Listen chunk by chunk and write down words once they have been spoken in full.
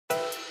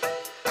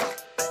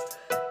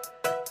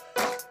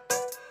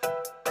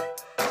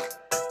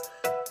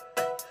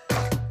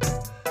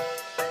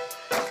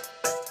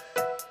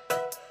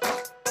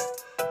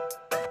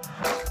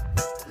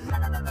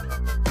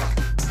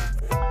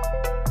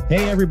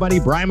Hey everybody,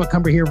 Brian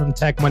McCumber here from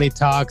Tech Money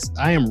Talks.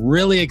 I am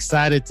really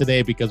excited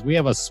today because we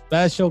have a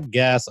special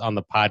guest on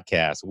the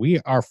podcast.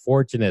 We are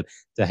fortunate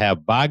to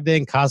have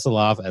Bogdan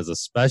Kosilov as a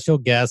special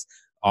guest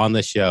on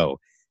the show.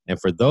 And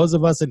for those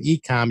of us in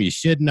e-com, you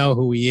should know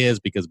who he is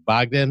because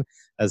Bogdan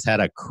has had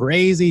a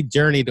crazy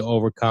journey to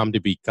overcome to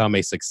become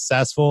a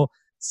successful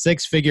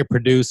six-figure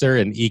producer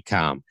in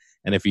e-com.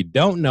 And if you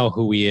don't know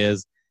who he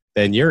is,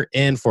 then you're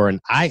in for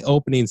an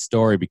eye-opening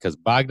story because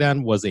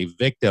Bogdan was a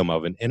victim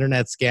of an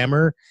internet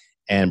scammer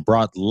and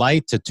brought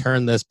light to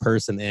turn this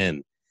person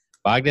in.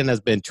 Bogdan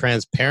has been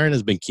transparent,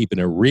 has been keeping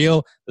it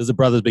real. This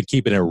brother's been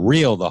keeping it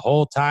real the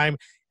whole time,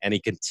 and he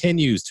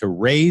continues to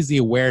raise the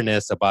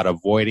awareness about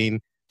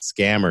avoiding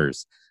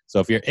scammers. So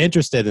if you're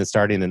interested in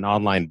starting an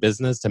online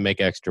business to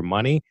make extra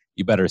money,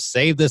 you better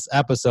save this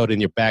episode in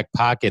your back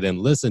pocket and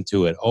listen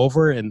to it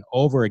over and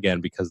over again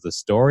because the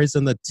stories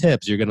and the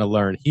tips you're going to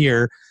learn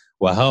here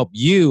will help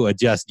you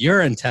adjust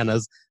your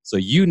antennas so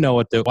you know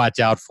what to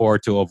watch out for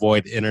to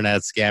avoid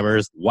internet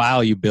scammers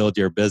while you build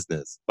your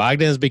business.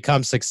 Bogdan has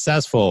become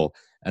successful,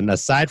 and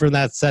aside from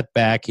that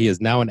setback, he is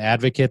now an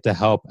advocate to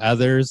help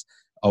others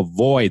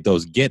avoid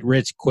those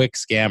get-rich-quick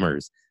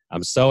scammers.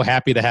 I'm so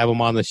happy to have him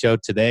on the show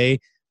today.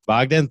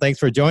 Bogdan, thanks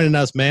for joining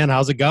us, man.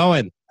 How's it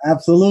going?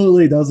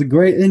 Absolutely. That was a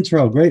great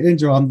intro. Great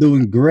intro. I'm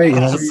doing great.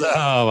 Awesome.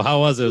 How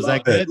was it? Was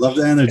that good? Love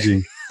the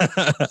energy.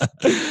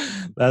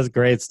 That's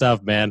great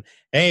stuff, man.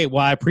 Hey,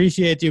 well, I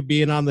appreciate you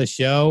being on the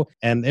show.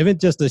 And even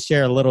just to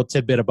share a little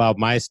tidbit about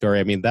my story,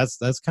 I mean, that's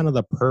kind of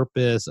the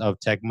purpose of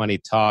Tech Money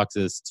Talks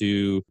is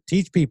to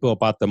teach people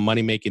about the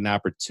money-making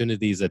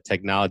opportunities that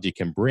technology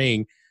can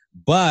bring,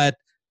 but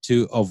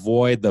to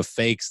avoid the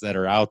fakes that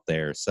are out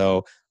there.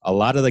 So a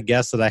lot of the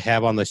guests that I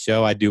have on the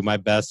show, I do my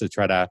best to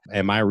try to,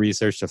 in my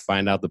research, to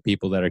find out the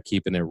people that are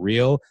keeping it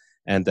real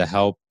and to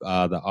help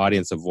the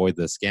audience avoid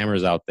the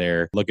scammers out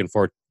there. Looking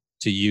forward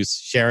to you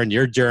sharing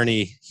your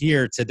journey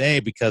here today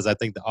because I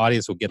think the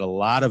audience will get a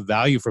lot of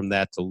value from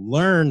that, to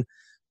learn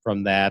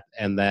from that.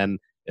 And then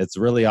it's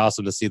really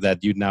awesome to see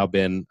that you've now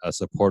been a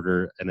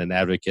supporter and an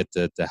advocate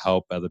to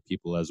help other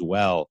people as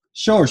well.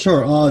 Sure.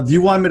 Do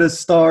you want me to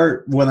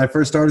start when I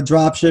first started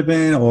drop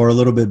shipping or a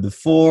little bit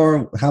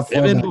before? How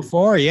far Even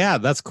before? Yeah,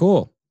 that's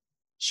cool.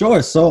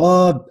 Sure.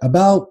 So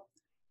about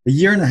a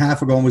year and a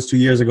half ago, almost 2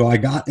 years ago, I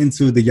got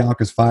into the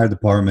Yonkers Fire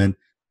Department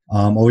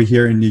over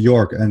here in New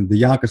York. And the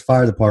Yonkers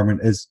Fire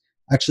Department is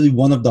actually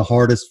one of the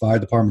hardest fire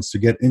departments to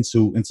get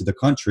into the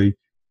country.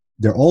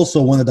 They're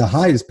also one of the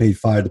highest paid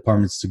fire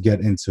departments to get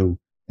into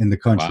in the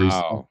country.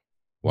 Wow.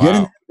 So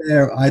getting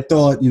there, I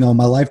thought,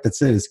 my life,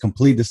 that's it. It's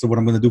complete. This is what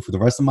I'm going to do for the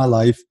rest of my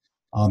life.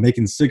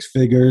 Making six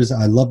figures.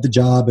 I loved the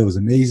job. It was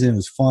amazing. It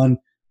was fun.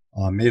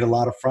 Made a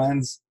lot of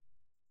friends.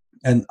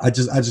 And I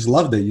just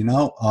loved it,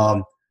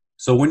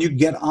 So when you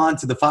get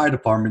onto the fire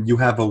department, you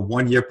have a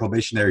 1-year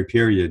probationary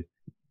period.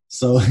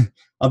 So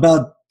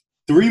about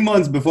 3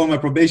 months before my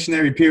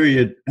probationary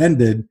period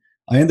ended,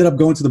 I ended up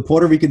going to the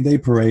Puerto Rican Day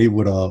Parade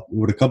with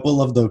a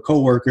couple of the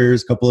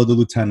coworkers, a couple of the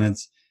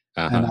lieutenants.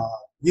 And,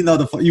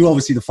 you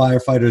always see the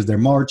firefighters, they're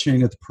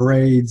marching at the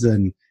parades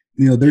and,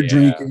 they're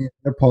drinking,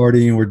 they're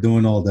partying, we're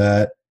doing all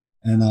that.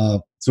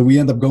 And so we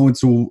end up going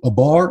to a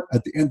bar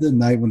at the end of the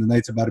night when the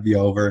night's about to be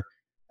over.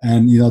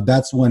 And,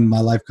 that's when my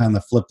life kind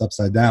of flipped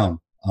upside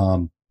down.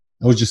 I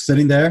was just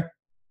sitting there,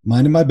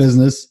 minding my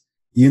business,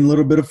 eating a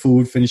little bit of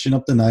food, finishing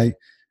up the night,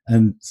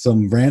 and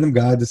some random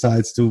guy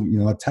decides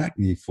to, attack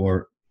me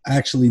for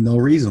actually no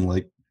reason.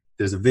 Like,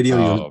 there's a video.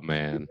 Oh,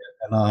 man.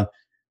 And,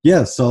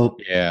 so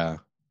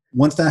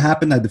once that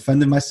happened, I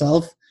defended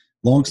myself.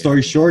 Long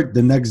story short,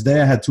 the next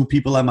day I had 2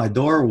 people at my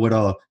door with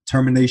a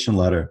termination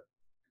letter.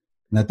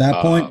 And at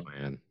that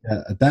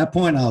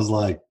point, I was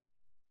like,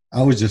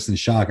 I was just in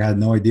shock. I had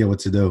no idea what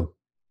to do.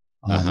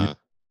 I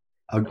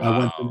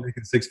went from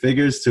making 6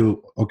 figures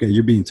to, okay,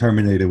 you're being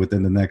terminated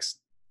within the next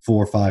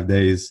 4 or 5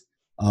 days.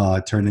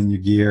 Turn in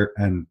your gear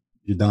and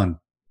you're done.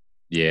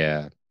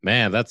 Yeah,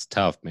 man, that's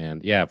tough,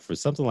 man. Yeah, for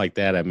something like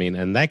that, I mean,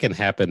 and that can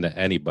happen to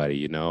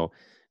anybody,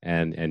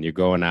 and you're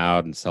going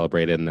out and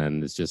celebrating,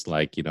 and it's just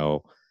like,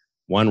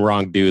 one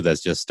wrong dude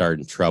that's just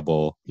starting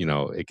trouble,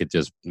 it could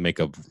just make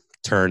a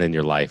turn in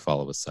your life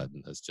all of a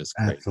sudden. That's just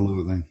crazy.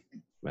 Absolutely.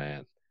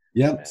 Man.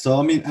 Yep. Man. So,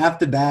 I mean,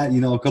 after that,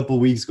 a couple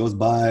of weeks goes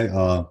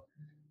by,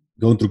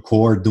 going through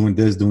court, doing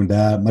this, doing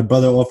that. My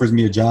brother offers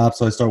me a job,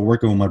 so I start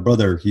working with my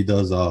brother. He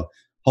does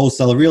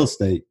wholesale real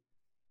estate.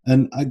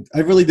 And I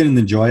really didn't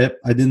enjoy it.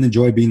 I didn't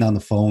enjoy being on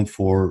the phone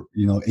for,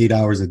 8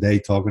 hours a day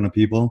talking to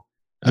people.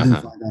 I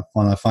didn't find that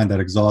fun. I find that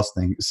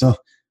exhausting. So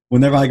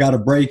whenever I got a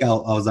break, I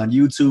was on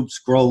YouTube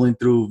scrolling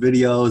through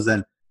videos.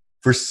 And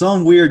for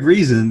some weird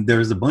reason, there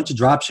was a bunch of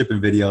drop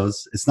shipping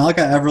videos. It's not like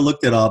I ever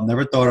looked it up,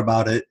 never thought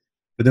about it.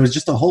 But there was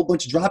just a whole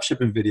bunch of drop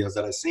shipping videos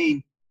that I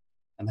seen.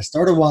 And I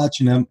started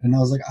watching them. And I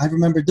was like, I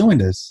remember doing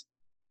this.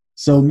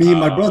 So me and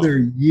my brother,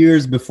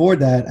 years before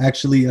that,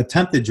 actually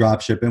attempted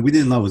drop shipping. We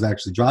didn't know it was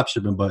actually drop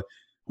shipping, but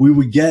we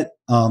would get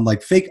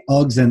like fake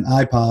Uggs and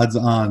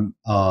iPods on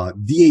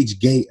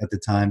DHgate at the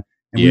time,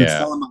 and we would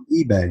sell them on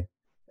eBay.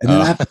 And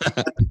then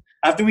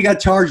after we got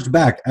charged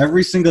back,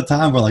 every single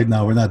time we're like,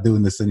 no, we're not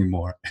doing this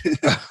anymore.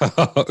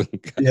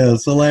 Yeah,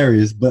 it's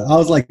hilarious. But I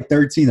was like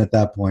 13 at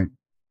that point.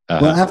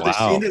 But after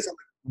seeing this, I'm like,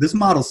 this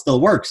model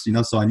still works,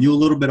 so I knew a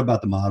little bit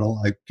about the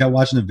model. I kept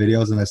watching the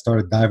videos and I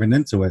started diving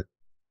into it.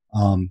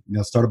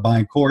 Started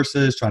buying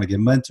courses, trying to get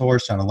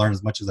mentors, trying to learn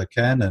as much as I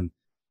can. And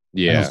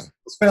I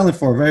was failing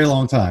for a very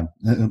long time.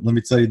 Let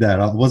me tell you that.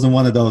 I wasn't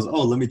one of those,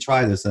 oh, let me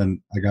try this, and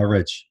I got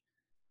rich.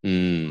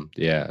 I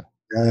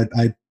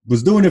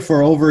was doing it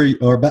for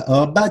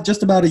about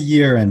just about a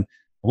year, and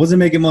I wasn't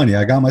making money.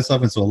 I got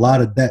myself into a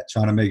lot of debt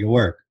trying to make it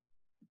work.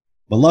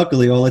 But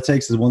luckily, all it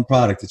takes is one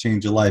product to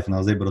change your life, and I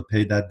was able to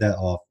pay that debt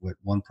off with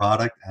one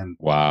product. And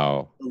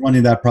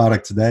running that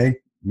product today,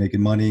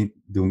 making money,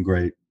 doing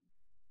great.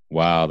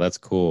 Wow, that's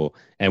cool.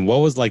 And what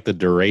was like the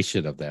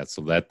duration of that?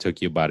 So that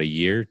took you about a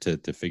year to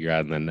figure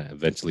out and then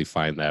eventually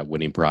find that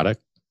winning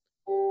product?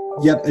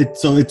 Yep.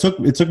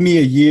 It took me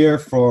a year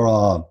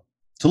to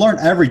learn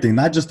everything,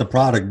 not just the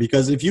product.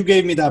 Because if you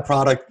gave me that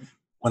product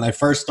when I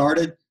first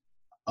started,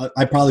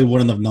 I probably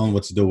wouldn't have known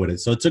what to do with it.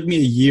 So it took me a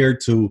year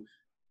to,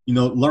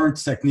 learn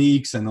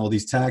techniques and all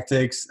these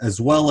tactics, as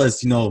well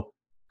as,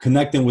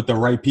 connecting with the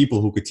right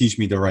people who could teach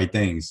me the right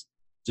things.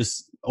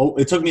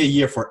 It took me a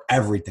year for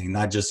everything,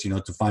 not just,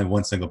 to find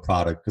one single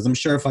product. Because I'm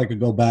sure if I could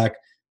go back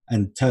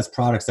and test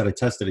products that I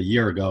tested a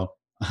year ago,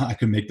 I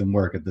could make them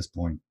work at this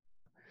point.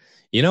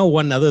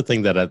 One other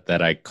thing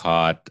that I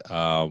caught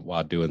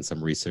while doing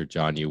some research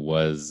on you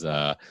was,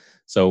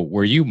 so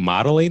were you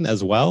modeling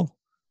as well?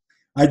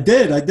 I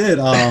did. I did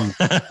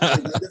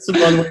some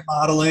runway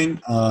modeling.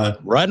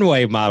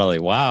 Runway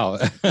modeling. Wow.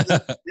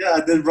 Yeah,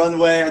 I did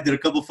runway. I did a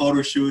couple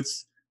photo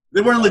shoots. They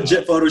weren't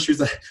legit photo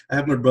shoots. I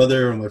have my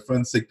brother and my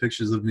friends take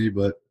pictures of me,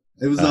 but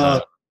it was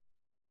I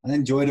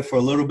enjoyed it for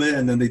a little bit,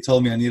 and then they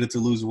told me I needed to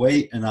lose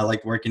weight, and I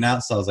liked working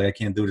out, so I was like, I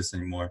can't do this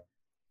anymore.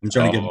 I'm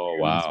trying to get. Oh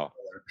wow!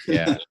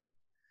 Yeah.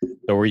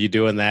 So were you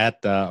doing that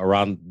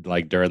around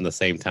like during the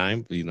same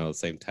time? The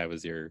same time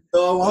as your.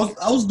 So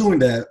I was doing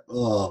that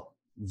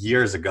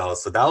years ago.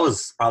 So that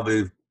was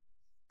probably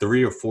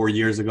 3 or 4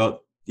 years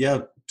ago. Yeah,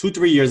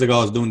 2-3 years ago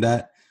I was doing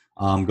that.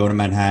 Going to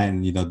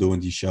Manhattan, doing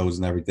these shows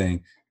and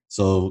everything.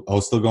 So I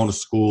was still going to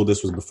school.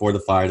 This was before the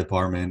fire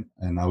department,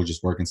 and I was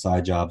just working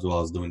side jobs while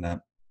I was doing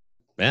that.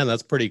 Man,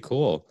 that's pretty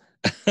cool.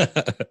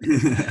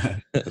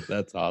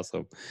 That's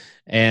awesome.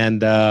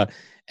 And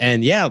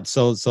yeah,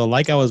 so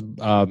like I was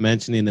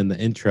mentioning in the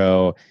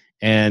intro,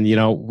 and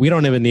we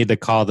don't even need to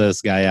call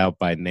this guy out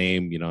by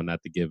name,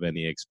 not to give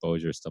any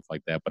exposure, stuff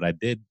like that. But I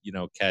did,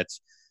 catch,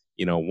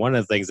 one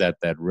of the things that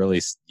really,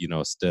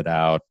 stood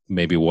out,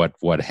 maybe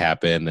what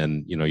happened,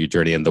 and your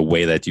journey and the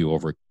way that you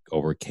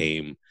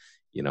overcame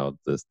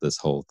this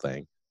whole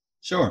thing.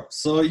 Sure.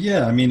 So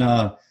yeah, I mean,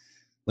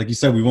 like you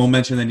said, we won't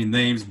mention any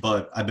names,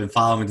 but I've been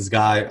following this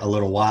guy a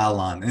little while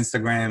on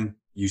Instagram.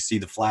 You see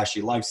the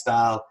flashy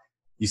lifestyle,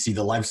 you see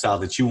the lifestyle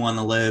that you want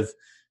to live,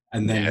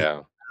 and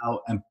then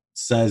out and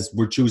says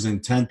we're choosing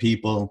 10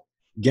 people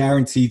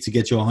guaranteed to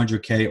get you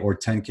 100K or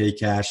 10K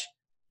cash,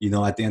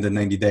 at the end of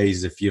 90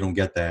 days if you don't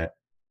get that.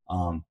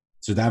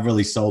 So that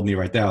really sold me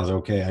right there. I was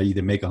okay. I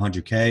either make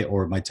 100K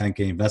or my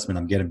 10K investment,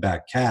 I'm getting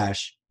back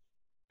cash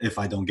if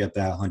I don't get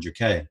that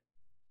 100K.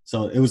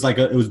 So it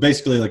was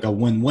basically like a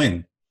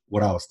win-win,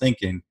 what I was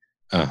thinking.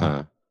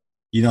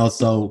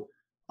 So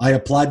I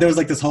applied. There was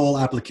like this whole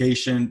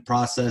application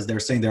process.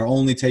 They're saying they're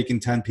only taking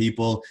 10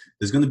 people.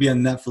 There's going to be a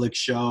Netflix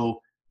show.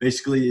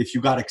 Basically, if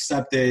you got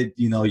accepted,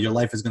 your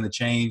life is going to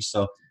change.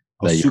 So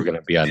that you're going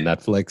to be on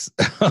Netflix.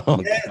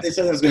 Yeah, they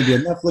said there was going to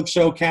be a Netflix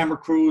show, camera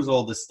crews,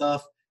 all this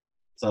stuff.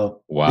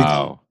 So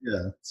wow.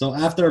 So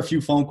after a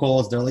few phone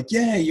calls, they're like,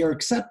 "Yeah, you're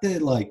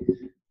accepted. Like,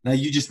 now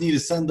you just need to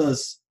send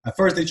us." At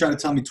first, they tried to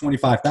tell me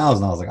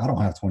 25,000. I was like, "I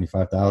don't have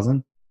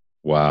 25,000."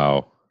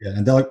 Wow. Yeah,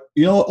 and they're like,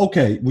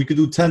 okay, we could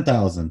do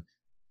 10,000.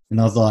 And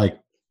I was like,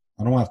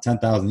 I don't have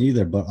 10,000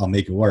 either, but I'll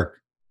make it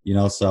work.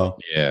 So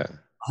yeah.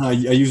 I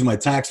used my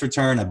tax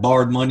return. I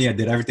borrowed money. I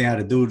did everything I had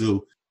to do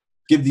to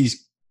give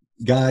these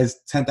guys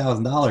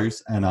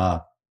 $10,000.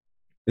 And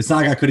it's not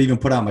like I could even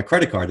put out my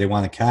credit card. They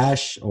wanted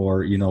cash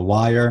or,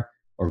 wire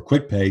or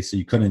quick pay. So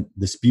you couldn't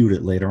dispute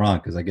it later on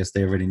because I guess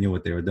they already knew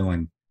what they were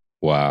doing.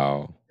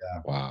 Wow.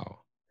 Yeah. Wow.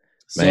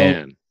 So,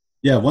 man.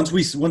 Yeah. Once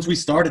we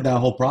started that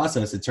whole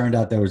process, it turned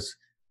out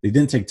they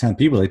didn't take 10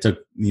 people. They took,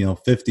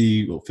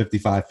 50 or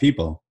 55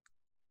 people.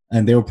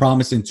 And they were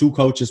promising 2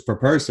 coaches per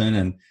person.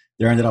 And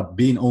there ended up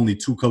being only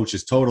 2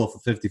 coaches total for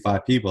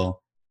 55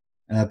 people.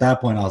 And at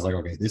that point, I was like,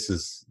 okay, this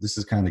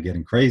is kind of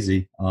getting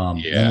crazy.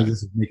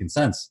 This is making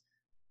sense.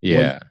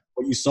 Yeah.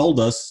 What you sold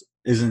us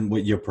isn't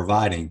what you're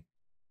providing.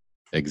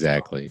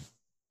 Exactly.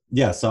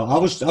 Yeah. So I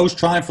was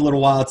trying for a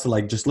little while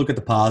to just look at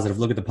the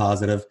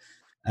positive.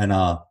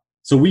 And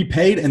so we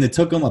paid, and it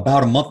took them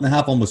about a month and a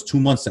half, almost 2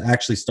 months to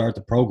actually start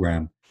the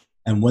program.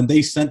 And when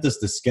they sent us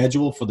the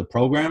schedule for the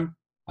program,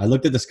 I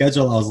looked at the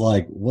schedule. I was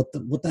like, what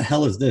the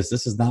hell is this?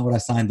 This is not what I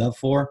signed up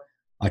for.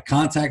 I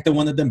contacted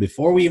one of them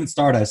before we even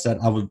started. I said,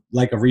 I would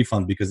like a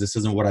refund because this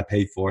isn't what I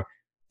paid for.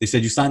 They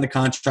said, you signed the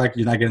contract,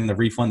 you're not getting the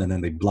refund. And then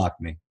they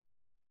blocked me.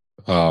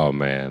 Oh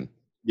man.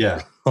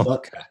 Yeah. Oh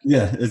But god.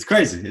 yeah, it's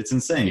crazy. It's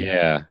insane.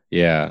 Yeah.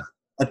 Yeah.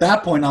 At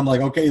that point, I'm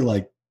like, okay,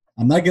 like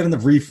I'm not getting the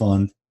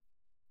refund.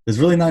 There's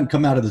really nothing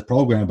come out of this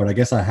program, but I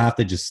guess I have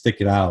to just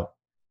stick it out.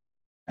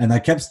 And I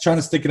kept trying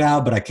to stick it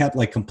out, but I kept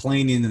like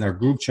complaining in our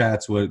group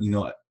chats with,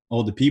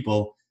 all the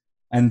people.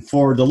 And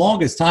for the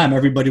longest time,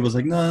 everybody was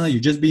like, no, you're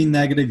just being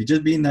negative. You're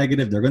just being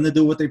negative. They're going to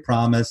do what they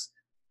promise.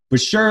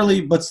 But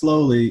surely, but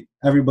slowly,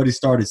 everybody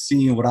started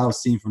seeing what I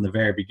was seeing from the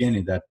very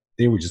beginning, that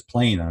they were just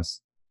playing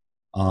us.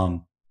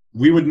 Um,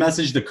 we would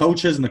message the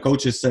coaches, and the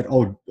coaches said,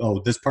 oh,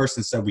 this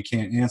person said we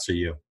can't answer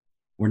you.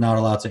 We're not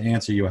allowed to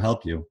answer you or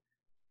help you.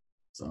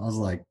 So I was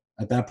like,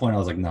 at that point, I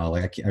was like, no,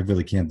 like I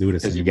really can't do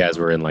this Because you anymore. guys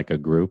were in like a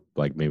group,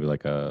 like maybe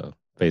like a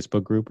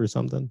Facebook group or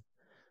something.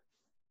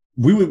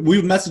 We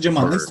would message them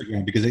on Or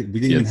Instagram because we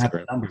didn't even have the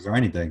Instagram. numbers or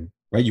anything,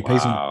 right? You pay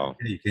someone, Wow.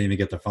 you can't even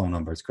get their phone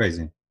number. It's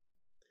crazy.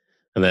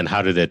 And then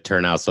how did it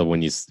turn out? So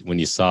when you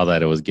saw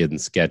that it was getting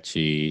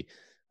sketchy,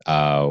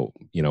 what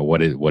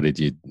did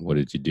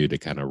you do to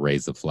kind of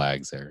raise the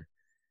flags there?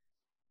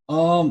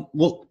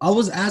 Well, I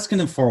was asking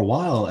him for a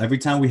while. Every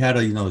time we had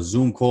a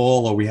Zoom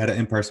call or we had an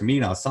in-person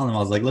meeting, I was telling him, I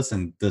was like,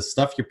 listen, the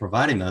stuff you're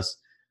providing us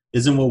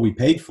isn't what we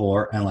paid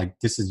for, and like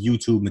this is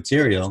YouTube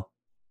material.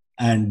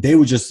 And they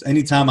would just,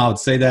 anytime I would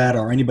say that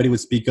or anybody would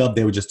speak up,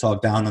 they would just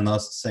talk down on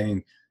us,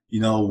 saying,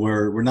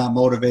 we're not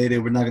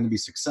motivated, we're not going to be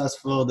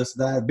successful, this,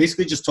 that.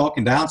 Basically, just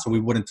talking down so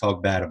we wouldn't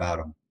talk bad about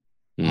them.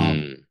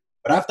 Mm,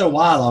 But after a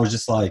while, I was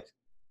just like,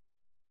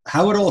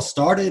 how it all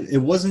started, it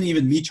wasn't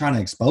even me trying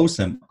to expose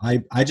him.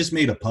 I just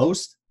made a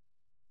post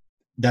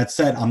that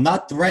said, I'm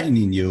not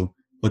threatening you,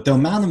 but the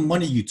amount of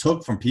money you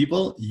took from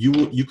people,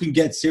 you can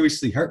get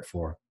seriously hurt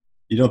for.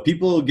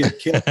 People get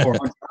killed for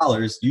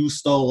 $100. You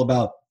stole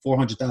about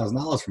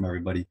 $400,000 from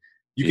everybody.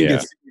 You can get yeah.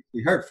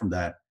 seriously hurt from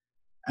that.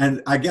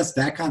 And I guess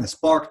that kind of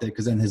sparked it,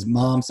 because then his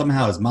mom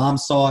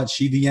saw it.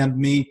 She DM'd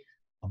me.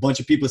 A bunch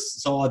of people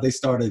saw it. They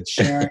started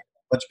sharing.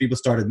 A bunch of people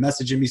started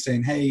messaging me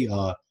saying, hey,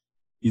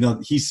 he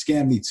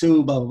scammed me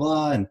too, blah, blah,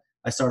 blah. And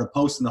I started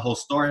posting the whole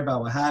story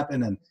about what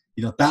happened. And,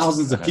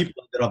 thousands of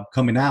people ended up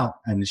coming out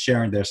and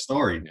sharing their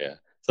story. Yeah.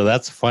 So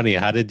that's funny.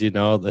 How did you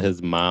know that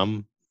his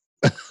mom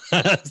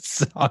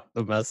saw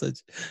the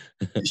message?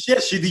 Yeah,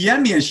 she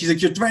DM'd me and she's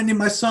like, you're threatening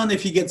my son.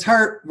 If he gets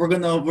hurt, we're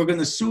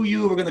gonna sue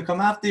you. We're gonna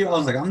come after you. I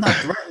was like, I'm not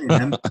threatening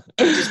him.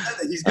 He just said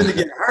that he's gonna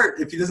get hurt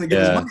if he doesn't get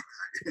his money.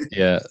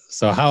 Yeah.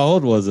 So how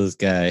old was this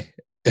guy?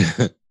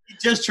 He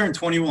just turned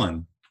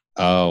 21.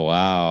 Oh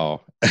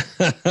wow.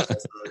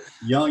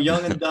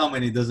 Young and dumb,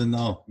 and he doesn't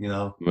know,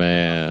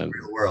 Man. the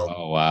real world.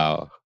 Oh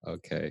wow.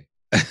 Okay.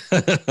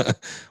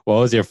 What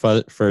was your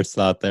first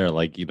thought there?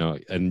 Like,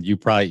 and you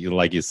probably,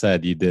 like you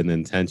said, you didn't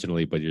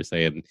intentionally, but you're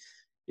saying,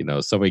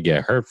 somebody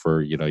get hurt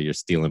for, you're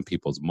stealing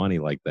people's money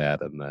like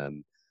that. And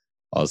then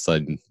all of a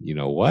sudden,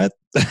 what?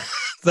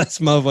 That's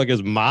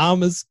motherfucker's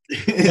mom is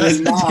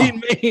His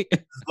mom. me. His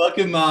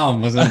fucking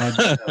mom was in my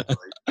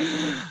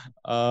family.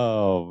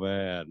 Oh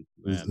man.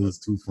 It was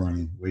too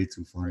funny. Way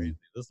too funny.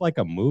 It's like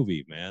a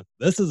movie, man.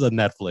 This is a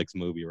Netflix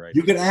movie, right?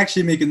 You could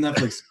actually make a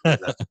Netflix.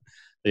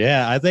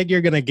 Yeah, I think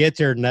you're gonna get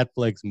your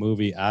Netflix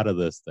movie out of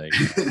this thing.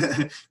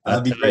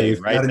 That'd be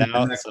great. Right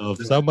now. So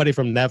if somebody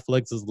from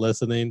Netflix is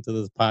listening to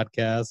this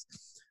podcast,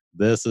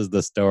 this is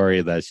the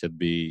story that should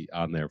be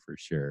on there for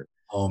sure.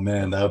 Oh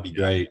man, that would be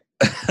great.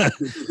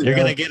 You're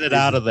gonna get it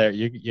out of there.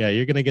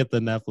 You're gonna get the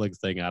Netflix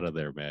thing out of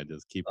there, man.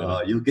 Just keep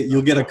it.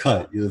 You'll get a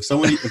cut. If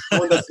someone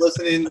that's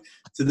listening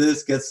to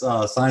this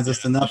signs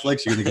us to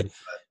Netflix, you're gonna get a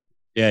cut.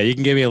 Yeah, you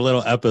can give me a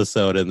little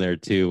episode in there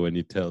too when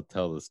you tell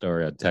the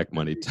story on Tech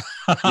Money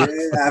Talk. Yeah,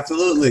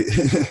 absolutely.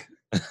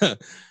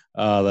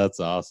 Oh,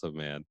 that's awesome,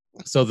 man.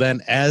 So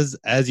then as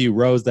you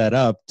rose that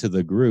up to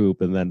the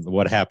group, and then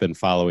what happened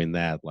following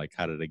that? Like,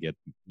 how did it get,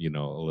 a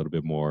little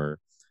bit more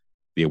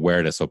the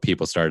awareness so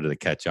people started to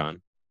catch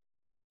on?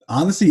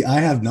 Honestly,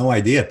 I have no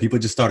idea. People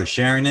just started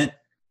sharing it.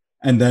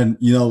 And then,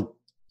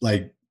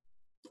 like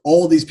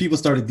all these people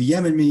started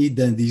DMing me.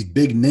 Then these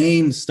big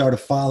names started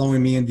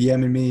following me and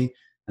DMing me.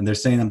 And they're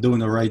saying I'm doing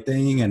the right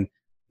thing. And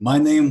my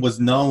name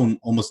was known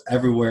almost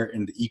everywhere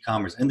in the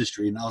e-commerce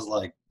industry. And I was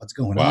like, what's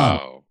going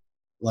on?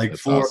 Like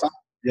for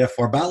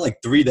about like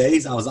 3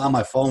 days, I was on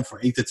my phone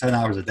for 8 to 10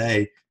 hours a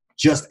day,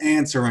 just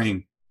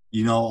answering,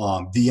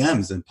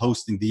 DMs and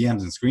posting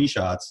DMs and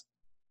screenshots.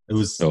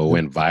 So it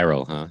went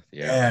viral, huh?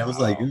 Yeah, it was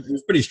like, it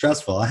was pretty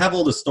stressful. I have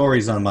all the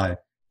stories on my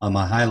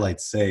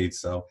highlights saved.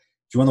 So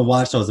if you want to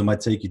watch those, it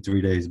might take you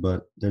 3 days,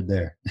 but they're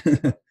there.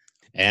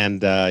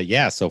 And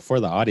so for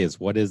the audience,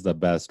 what is the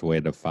best way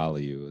to follow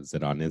you? Is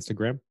it on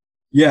Instagram?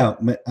 Yeah,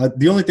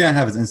 the only thing I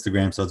have is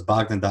Instagram, so it's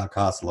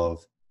Bogdan.Koslov.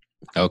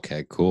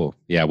 Okay, cool.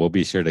 Yeah, we'll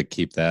be sure to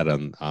keep that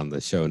on the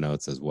show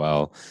notes as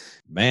well.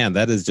 Man,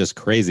 that is just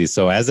crazy.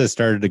 So as it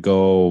started to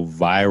go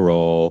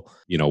viral,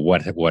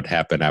 what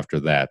happened after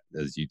that?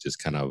 As you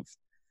just kind of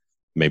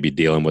maybe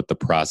dealing with the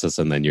process,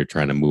 and then you're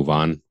trying to move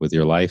on with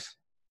your life?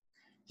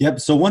 Yep.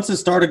 So once it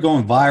started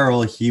going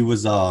viral, he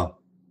was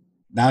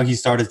now he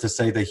started to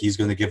say that he's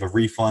going to give a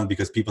refund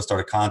because people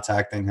started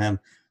contacting him.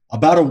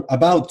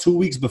 about 2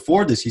 weeks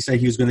before this, he said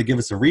he was going to give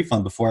us a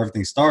refund before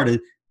everything started,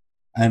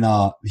 and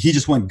he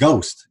just went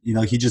ghost. You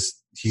know, he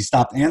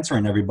stopped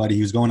answering everybody.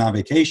 He was going on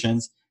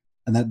vacations,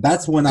 and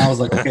that's when I was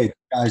like, okay, this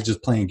guy's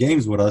just playing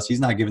games with us. He's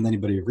not giving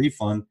anybody a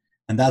refund,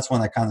 and that's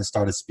when I kind of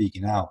started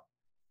speaking out.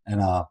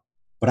 And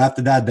but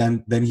after that,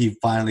 then he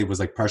finally was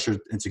like pressured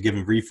into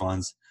giving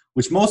refunds,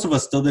 which most of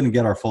us still didn't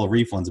get our full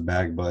refunds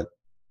back. But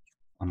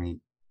I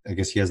mean, I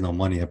guess he has no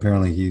money.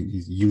 Apparently,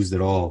 he used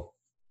it all.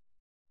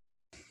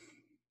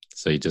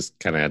 So you just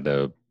kind of had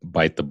to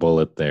bite the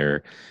bullet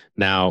there.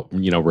 Now,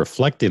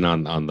 reflecting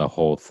on the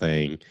whole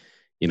thing,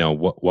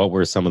 what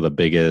were some of the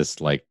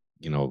biggest, like,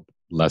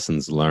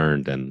 lessons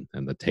learned and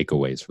the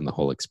takeaways from the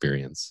whole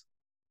experience?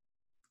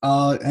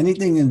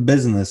 Anything in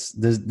business,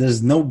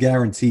 there's no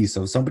guarantee.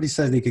 So if somebody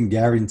says they can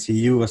guarantee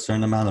you a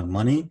certain amount of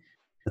money,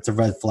 that's a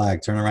red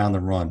flag. Turn around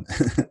and run.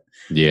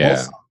 Yeah.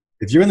 Also,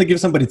 if you're going to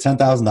give somebody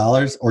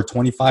 $10,000 or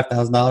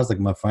 $25,000, like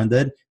my friend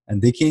did,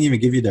 and they can't even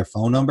give you their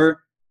phone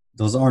number,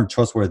 those aren't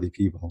trustworthy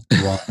people.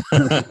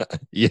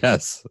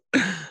 Yes.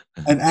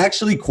 And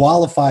actually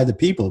qualify the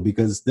people,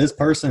 because this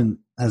person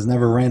has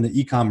never ran an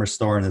e-commerce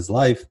store in his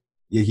life.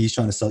 Yet he's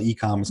trying to sell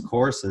e-commerce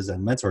courses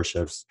and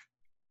mentorships.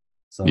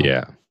 So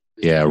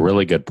yeah,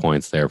 really good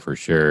points there for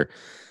sure.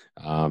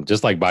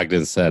 Just like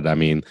Bogdan said, I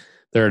mean,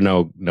 there are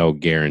no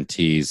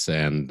guarantees,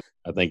 and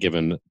I think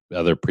even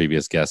other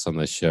previous guests on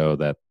this show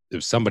that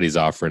if somebody's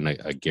offering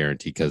a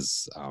guarantee,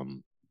 because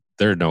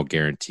there are no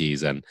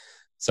guarantees, and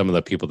some of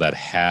the people that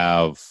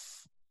have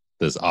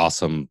this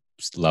awesome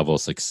level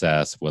of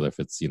success, whether if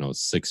it's,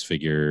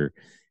 6-figure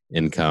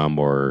income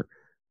or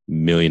 $1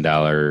 million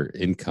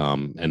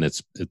income, and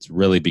it's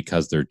really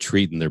because they're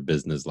treating their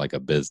business like a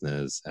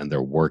business and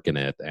they're working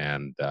it.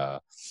 And a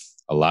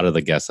lot of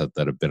the guests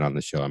that have been on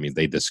the show, I mean,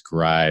 they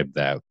describe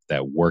that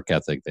work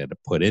ethic they had to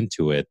put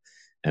into it,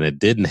 and it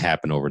didn't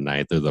happen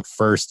overnight. They're the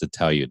first to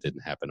tell you it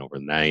didn't happen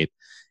overnight,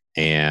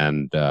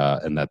 and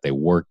that they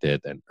worked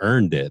it and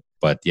earned it.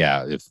 But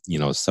yeah, if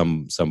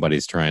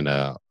somebody's trying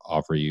to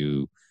offer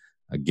you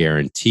a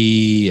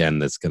guarantee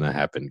and it's going to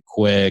happen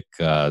quick,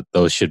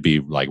 those should be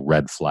like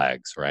red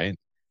flags, right?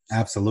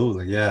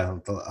 absolutely, yeah.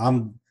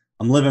 I'm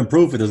living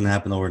proof it doesn't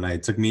happen overnight.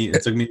 It took me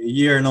a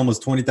year and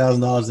almost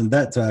 $20,000 in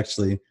debt to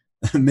actually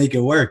make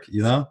it work.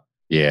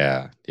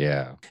 Yeah.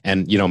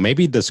 And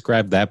maybe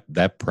describe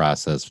that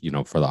process,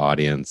 for the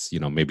audience,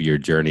 maybe your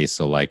journey.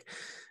 So like,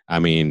 I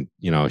mean,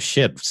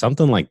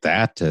 something like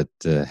that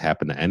to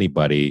happen to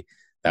anybody,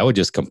 that would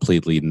just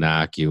completely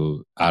knock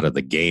you out of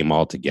the game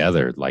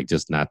altogether. Like,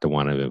 just not to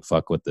want to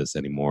fuck with this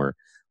anymore.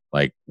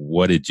 Like,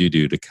 what did you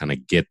do to kind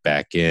of get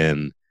back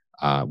in?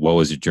 What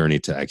was your journey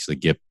to actually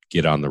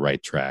get on the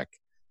right track?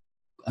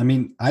 I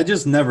mean, I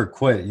just never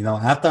quit.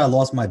 After I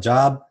lost my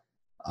job,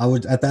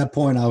 at that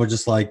point, I was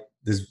just like,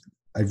 this,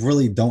 I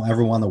really don't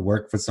ever want to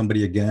work for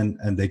somebody again.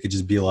 And they could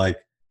just be like,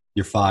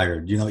 you're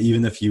fired,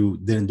 even if you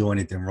didn't do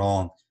anything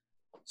wrong.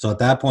 So at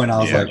that point, I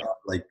was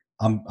like,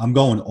 I'm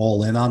going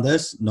all in on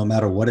this, no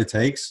matter what it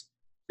takes.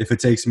 If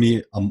it takes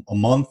me a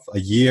month, a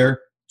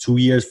year, 2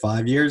 years,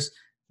 5 years,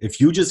 if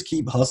you just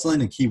keep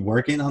hustling and keep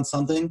working on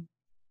something,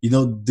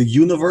 the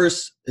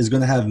universe is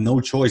going to have no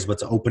choice but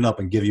to open up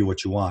and give you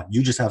what you want.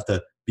 You just have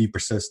to be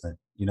persistent.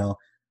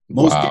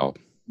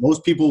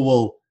 Most people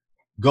will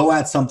go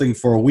at something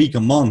for a week, a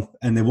month,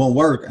 and it won't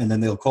work, and then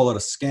they'll call it a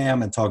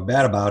scam and talk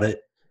bad about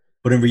it.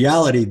 But in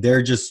reality,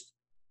 they're just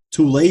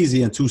too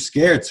lazy and too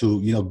scared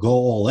to, go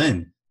all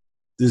in.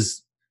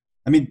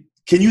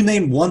 Can you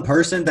name one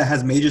person that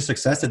has major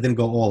success that didn't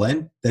go all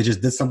in? That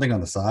just did something on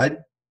the side?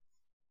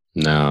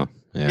 No.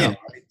 Yeah.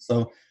 Right?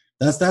 So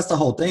that's the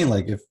whole thing.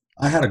 Like, if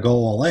I had to go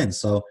all in,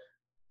 so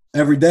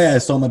every day I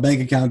saw my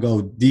bank account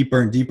go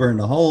deeper and deeper in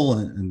the hole,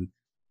 and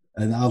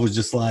I was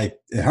just like,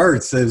 it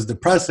hurts. It was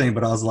depressing,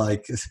 but I was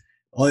like,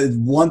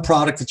 one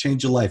product to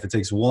change your life. It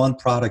takes one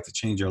product to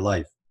change your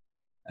life,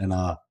 and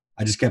I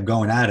just kept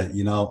going at it.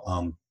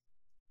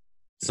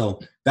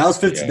 So that was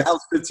 15. Yeah. That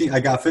was 15. I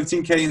got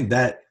 15K in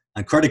debt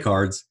on credit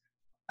cards,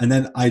 and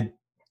then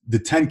the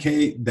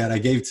 10K that I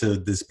gave to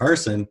this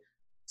person.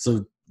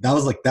 So that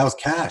was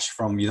cash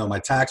from my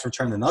tax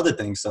return and other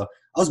things. So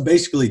I was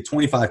basically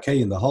 25K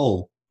in the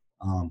hole.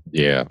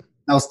 Yeah,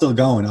 I was still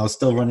going. I was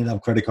still running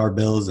up credit card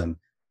bills and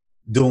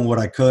doing what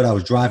I could. I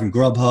was driving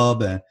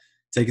Grubhub and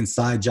taking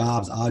side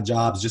jobs, odd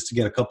jobs, just to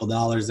get a couple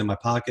dollars in my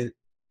pocket.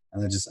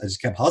 And I just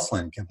kept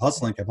hustling,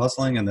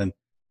 and then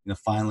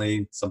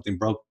finally something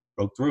broke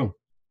through.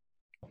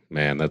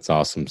 Man, that's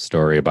awesome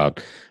story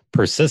about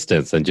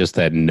persistence and just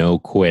that no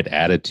quit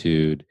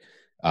attitude.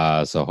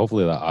 So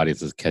hopefully the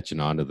audience is catching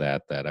on to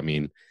that. That, I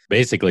mean,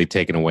 basically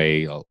taking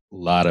away a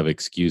lot of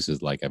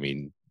excuses. Like, I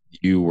mean,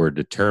 you were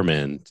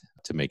determined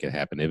to make it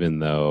happen, even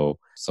though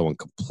someone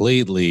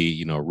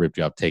completely, ripped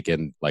you up,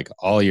 taking like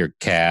all your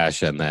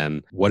cash. And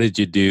then what did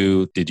you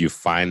do? Did you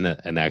find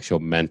an actual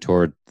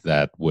mentor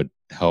that would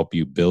help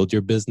you build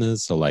your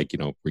business? So like,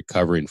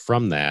 recovering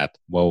from that,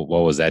 what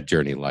was that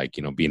journey like?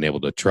 Being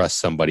able to trust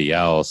somebody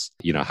else,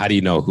 how do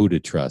you know who to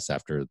trust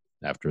after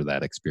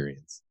that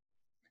experience?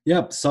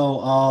 Yep.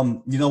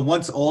 So,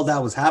 once all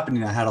that was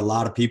happening, I had a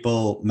lot of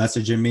people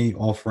messaging me,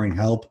 offering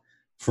help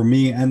for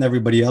me and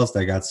everybody else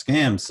that got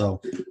scammed.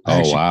 So I Oh,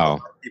 actually wow.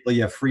 offered people,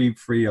 yeah, free,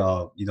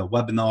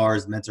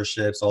 webinars,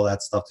 mentorships, all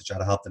that stuff to try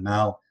to help them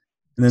out.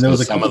 And then there So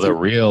was a some couple of the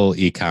people. real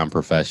ecom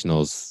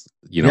professionals,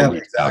 Yeah,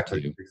 reached out to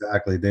exactly, you.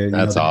 exactly. They,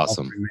 That's they're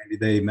awesome. offering maybe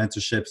they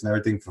mentorships and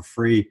everything for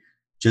free,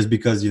 just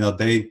because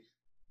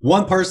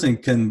one person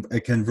can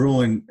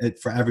ruin it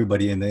for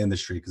everybody in the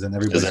industry, because then Is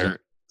everybody's there gonna.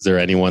 is there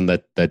anyone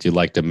that you'd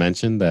like to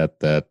mention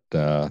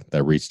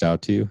that reached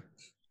out to you?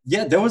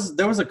 Yeah, there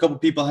was a couple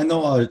people I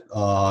know.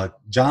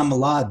 John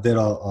Malad did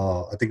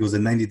I think it was a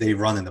 90-day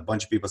run, and a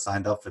bunch of people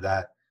signed up for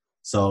that.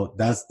 So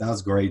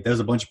that's great. There's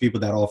a bunch of people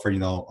that offer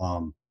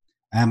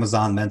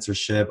Amazon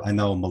mentorship. I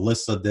know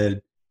Melissa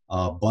did.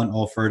 Bunt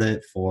offered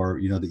it for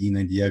the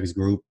E90X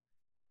group.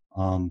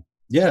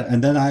 Yeah,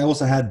 and then I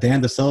also had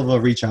Dan De Silva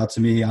reach out to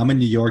me. I'm in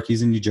New York,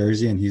 he's in New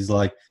Jersey, and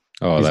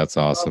Oh, he's that's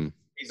awesome.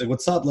 he's like,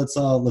 "What's up?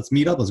 Let's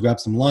meet up. Let's grab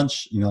some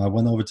lunch." I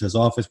went over to his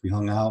office, we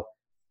hung out,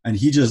 and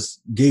he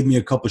just gave me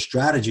a couple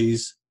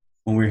strategies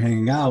when we were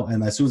hanging out.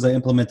 And as soon as I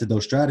implemented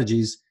those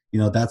strategies,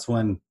 that's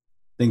when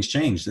things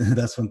changed.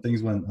 That's when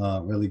things went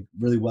really,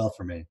 really well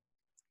for me.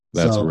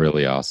 That's So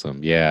really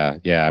awesome. Yeah,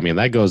 yeah. I mean,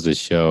 that goes to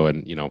show,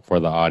 and for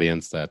the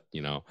audience that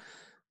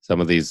some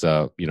of these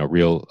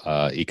real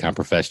ecom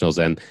professionals,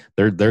 and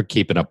they're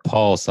keeping a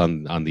pulse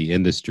on the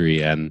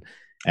industry, and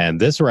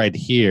this right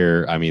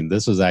here, I mean,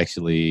 this was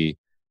actually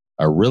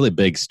a really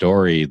big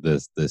story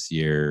this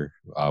year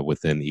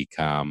within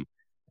ecom,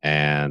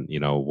 and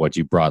what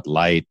you brought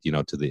light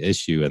to the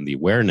issue and the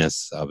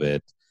awareness of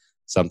it,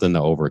 something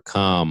to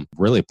overcome,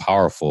 really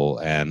powerful.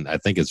 And I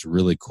think it's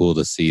really cool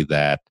to see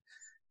that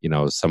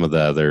some of the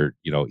other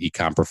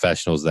ecom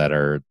professionals that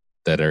are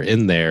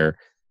in there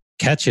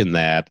catching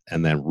that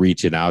and then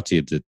reaching out to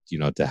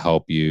you to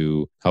help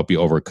you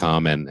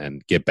overcome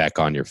and get back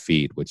on your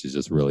feet, which is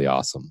just really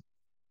awesome.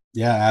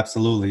 yeah,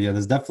 absolutely. Yeah,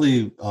 there's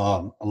definitely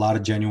a lot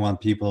of genuine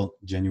people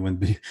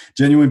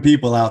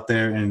out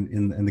there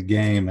in the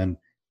game, and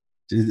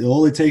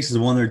all it takes is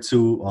one or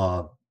two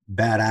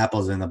bad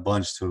apples in a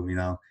bunch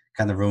to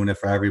kind of ruin it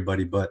for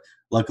everybody. But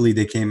luckily,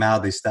 they came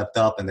out, they stepped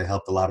up, and they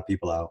helped a lot of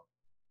people out.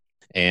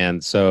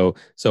 And so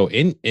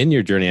in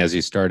your journey as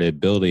you started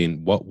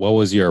building, what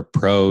was your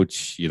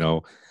approach,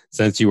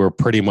 since you were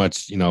pretty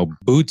much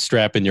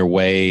bootstrapping your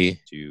way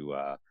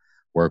to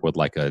work with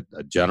like a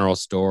general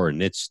store or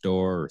niche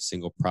store or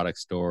single product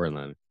store, and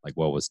then like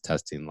what was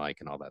testing like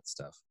and all that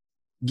stuff?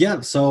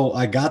 Yeah, so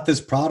I got this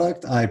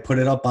product. I put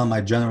it up on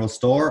my general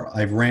store.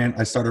 I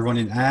started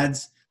running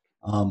ads.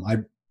 I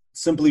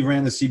simply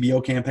ran the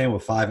CBO campaign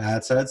with 5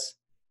 ad sets,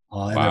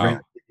 and I ran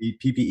Wow. the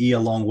PPE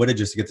along with it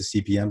just to get the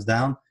CPMs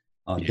down.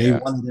 Day Yeah.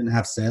 one, I didn't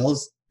have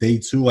sales. Day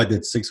two, I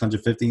did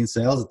 615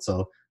 sales.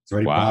 So it's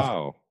already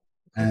profitable. Wow.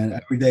 And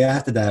Okay. every day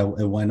after that,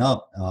 it went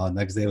up.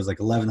 Next day it was like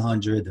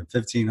 1,100, then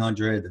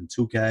 1,500, then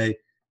 2K,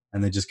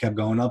 and they just kept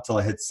going up till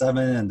I hit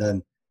 7. And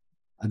then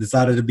I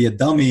decided to be a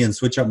dummy and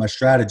switch up my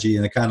strategy,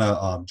 and it kind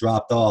of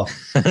dropped off.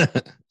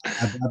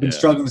 I've been Yeah.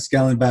 struggling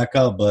scaling back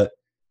up, but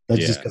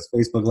that's just Yeah. because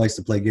Facebook likes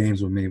to play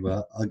games with me.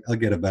 But I'll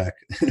get it back.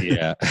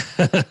 Yeah.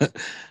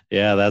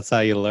 Yeah, that's how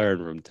you learn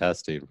from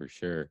testing for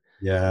sure.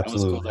 Yeah, That was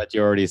cool absolutely. that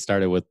you already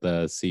started with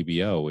the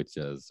CBO, which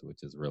is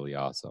really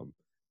awesome.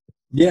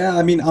 Yeah,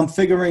 I mean, I'm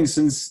figuring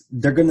since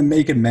they're going to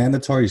make it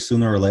mandatory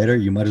sooner or later,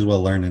 you might as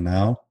well learn it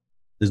now.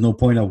 There's no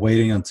point of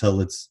waiting until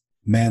it's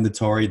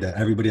mandatory that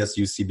everybody has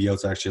to use CBO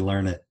to actually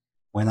learn it.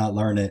 Why not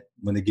learn it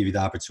when they give you the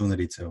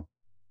opportunity to?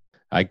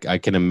 I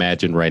can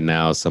imagine right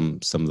now some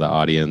of the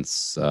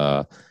audience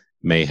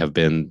may have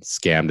been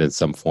scammed in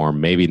some form,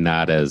 maybe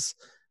not as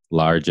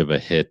large of a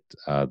hit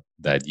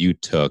that you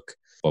took,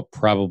 but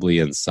probably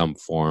in some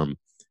form,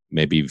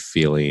 maybe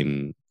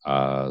feeling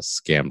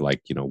scammed.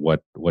 Like,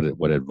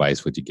 what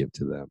advice would you give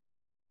to them?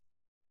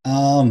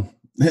 Um,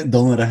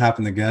 don't let it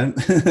happen again.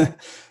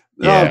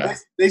 No, Yeah.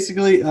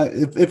 basically,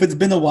 if it's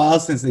been a while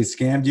since they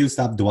scammed you,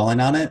 stop dwelling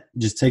on it.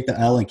 Just take the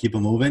L and keep it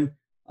moving.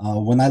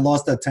 When I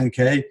lost that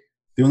 10K,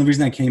 the only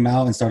reason I came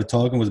out and started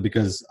talking was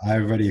because I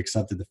already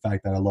accepted the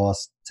fact that I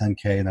lost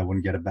 10K and I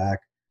wouldn't get it back.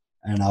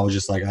 And I was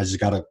just like, I just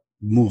got to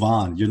move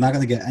on. You're not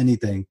going to get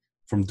anything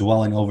from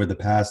dwelling over the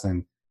past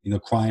and,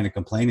 crying and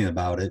complaining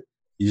about it.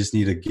 You just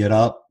need to get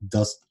up,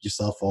 dust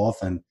yourself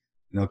off, and,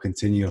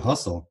 continue to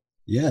hustle.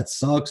 Yeah, it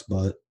sucks,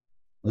 but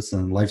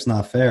listen, life's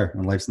not fair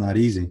and life's not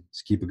easy.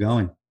 Just keep it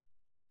going.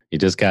 You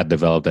just got to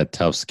develop that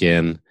tough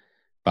skin,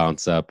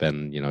 bounce up,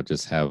 and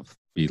just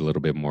be a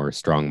little bit more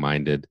strong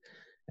minded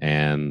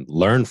and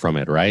learn from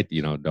it. Right?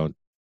 Don't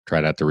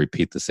try not to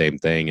repeat the same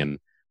thing and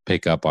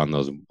pick up on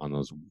those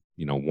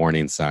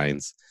warning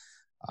signs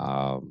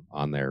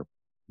on there,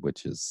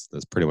 which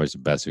that's pretty much the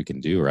best we can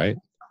do. Right?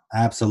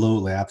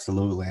 Absolutely,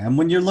 absolutely. And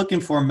when you're looking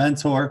for a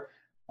mentor,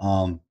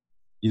 um,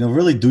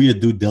 really do your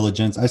due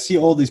diligence. I see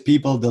all these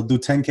people, they'll do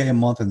 10K a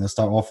month and they'll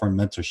start offering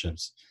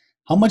mentorships.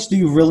 How much do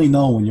you really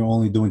know when you're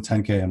only doing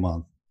 10K a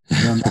month?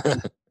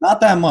 Not,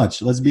 not that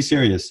much. Let's be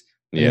serious.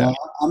 You Yeah. know,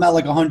 I'm at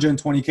like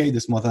 120K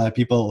this month. I have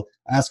people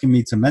asking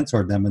me to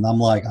mentor them, and I'm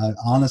like,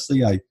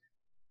 honestly, I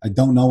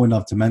don't know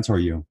enough to mentor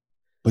you.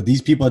 But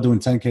these people are doing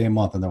 10K a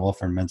month, and they're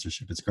offering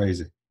mentorship. It's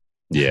crazy.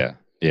 Yeah.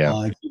 Yeah.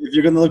 If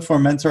you're going to look for a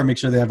mentor, make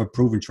sure they have a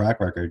proven track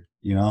record.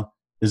 You know,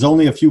 there's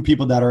only a few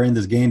people that are in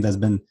this game that's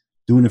been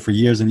doing it for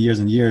years and years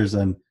and years,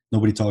 and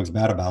nobody talks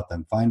bad about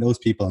them. Find those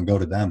people and go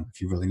to them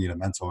if you really need a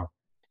mentor.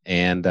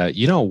 And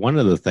you know, one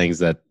of the things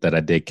that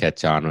I did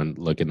catch on when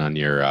looking on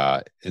your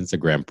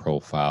Instagram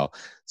profile.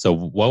 So,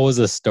 what was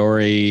the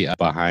story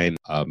behind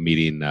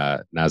meeting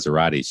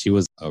Nazarati? She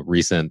was a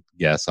recent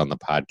guest on the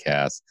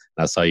podcast.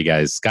 I saw you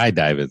guys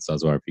skydiving, so I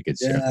was wondering if you could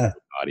share with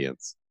the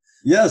audience.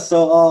 Yeah.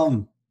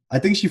 So, I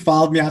think she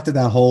followed me after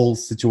that whole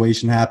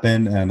situation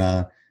happened, and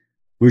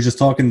we were just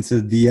talking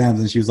to DMs,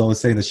 and she was always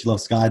saying that she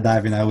loves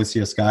skydiving. I always see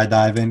her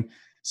skydiving,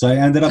 so I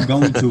ended up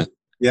going to.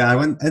 Yeah,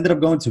 ended up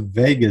going to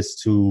Vegas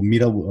to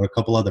meet up with a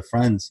couple other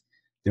friends.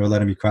 They were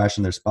letting me crash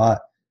in their spot.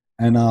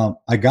 And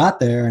I got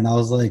there and I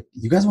was like,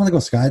 you guys want to go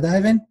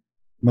skydiving?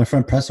 My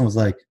friend Preston was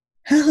like,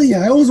 hell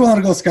yeah, I always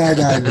wanted to go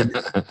skydiving.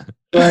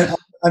 But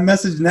I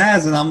messaged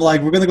Naz and I'm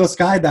like, we're going to go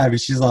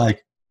skydiving. She's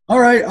like, all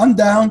right, I'm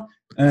down.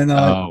 And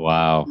oh,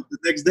 wow. The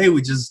next day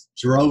we just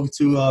drove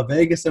to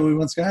Vegas and we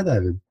went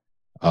skydiving.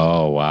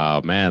 Oh,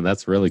 wow, man,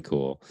 that's really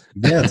cool.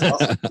 Yeah, it's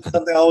awesome. It's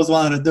something I always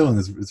wanted to do, and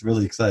it's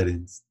really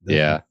exciting.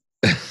 Yeah.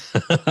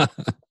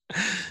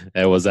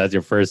 And was that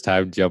your first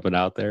time jumping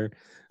out there?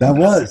 That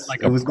was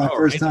like it was my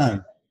first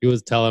time. He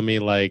was telling me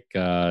like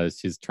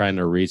she's trying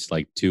to reach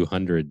like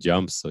 200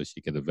 jumps so she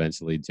could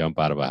eventually jump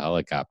out of a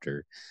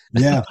helicopter.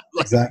 Yeah,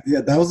 exactly.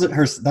 Yeah, that was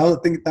her. I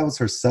think that was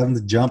her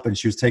 7th jump, and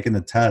she was taking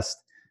the test,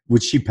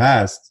 which she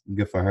passed.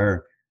 Good for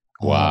her.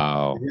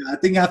 Wow. Yeah, I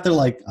think after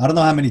like I don't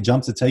know how many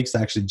jumps it takes to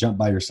actually jump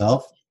by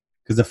yourself,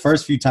 because the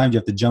first few times you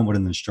have to jump with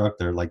an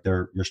instructor, like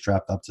you're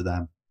strapped up to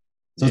them.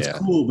 So it's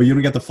cool, but you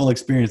don't get the full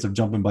experience of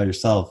jumping by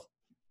yourself.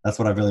 That's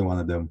what I really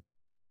want to do.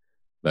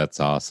 That's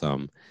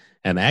awesome.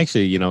 And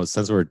actually, you know,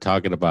 since we're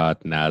talking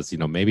about Naz, you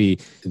know, maybe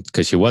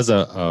because she was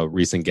a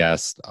recent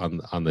guest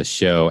on the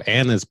show,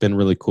 and it's been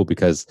really cool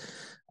because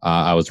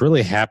I was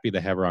really happy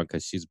to have her on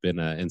because she's been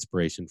an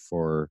inspiration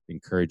for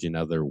encouraging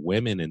other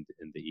women in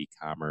the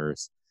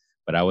e-commerce.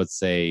 But I would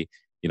say,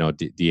 you know,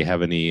 do you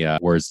have any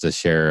words to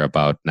share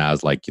about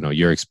Naz? Like, you know,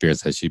 your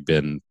experience, has she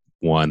been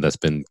one that's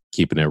been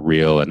keeping it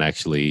real and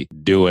actually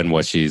doing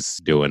what she's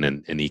doing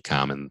in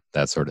e-com and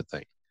that sort of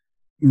thing?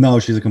 No,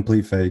 she's a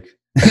complete fake.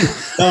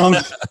 I'm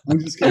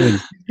just kidding.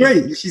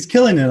 Great, she's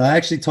killing it. I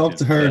actually talked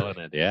to her. Killing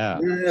it, yeah.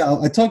 Yeah,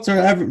 I talked to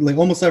her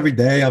almost every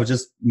day. I was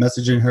just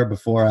messaging her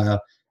before I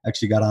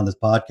actually got on this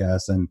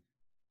podcast, and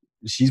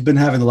she's been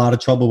having a lot of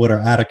trouble with her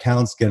ad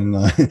accounts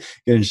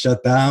getting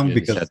shut down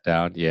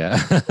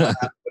Yeah.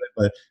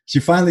 But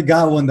she finally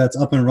got one that's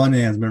up and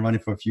running. Has been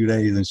running for a few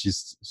days, and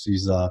she's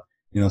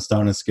you know,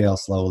 starting to scale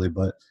slowly.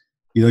 But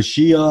you know,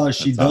 she does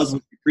awesome.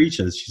 What she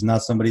preaches. She's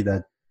not somebody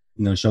that,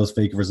 you know, shows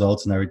fake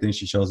results and everything.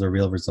 She shows her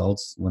real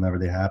results whenever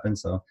they happen.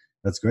 So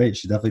that's great.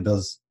 She definitely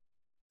does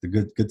the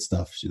good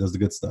stuff. She does the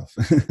good stuff.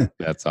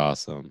 That's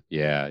awesome.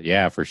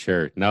 Yeah, for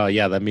sure. No,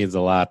 yeah, that means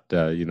a lot.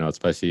 You know,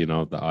 especially, you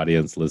know, the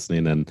audience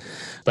listening, and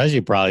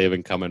especially probably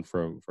even coming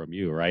from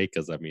you, right?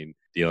 Because I mean,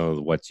 dealing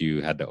with what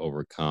you had to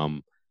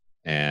overcome,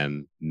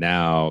 and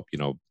now, you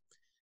know,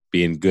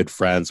 being good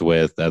friends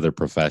with other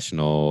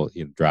professional,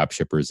 you know, drop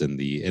shippers in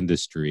the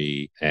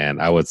industry.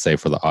 And I would say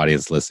for the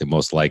audience listening,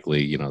 most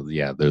likely, you know,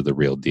 yeah, they're the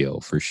real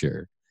deal for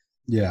sure.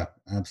 Yeah,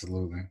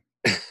 absolutely.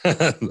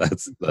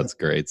 That's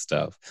great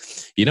stuff.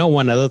 You know,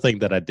 one other thing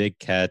that I did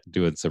catch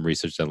doing some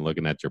research and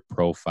looking at your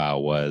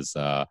profile was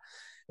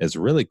it's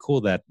really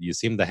cool that you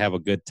seem to have a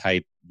good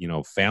tight, you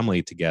know,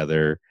 family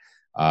together.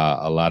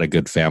 A lot of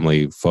good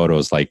family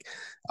photos. Like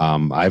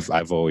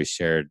I've always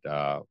shared,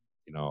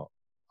 you know,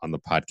 on the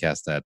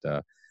podcast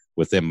that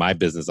within my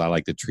business, I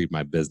like to treat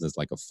my business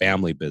like a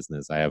family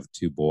business. I have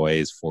 2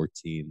 boys,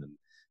 14 and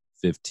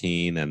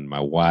 15, and my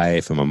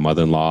wife and my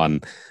mother-in-law,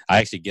 and I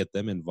actually get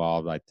them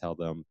involved. I tell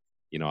them,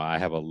 you know, I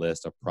have a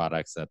list of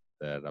products that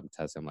I'm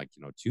testing. I'm like,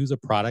 you know, choose a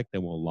product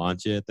and we'll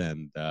launch it.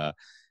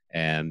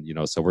 And, you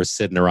know, so we're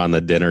sitting around the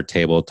dinner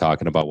table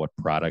talking about what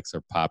products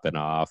are popping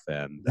off.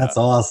 And that's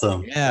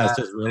awesome. Yeah, it's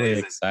just really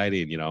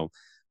exciting. You know,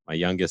 my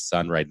youngest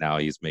son right now,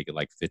 he's making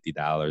like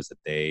 $50 a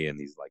day, and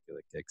he's like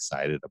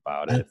excited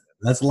about it.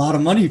 That's a lot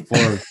of money for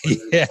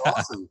yeah. That's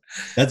awesome.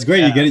 That's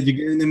great. Yeah. You're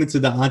getting them into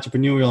the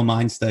entrepreneurial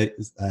mind state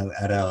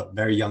at a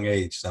very young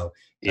age. So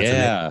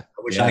yeah,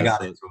 I wish I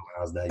got into it when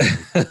I was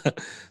that young.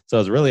 So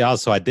it's really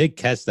awesome. So I did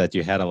catch that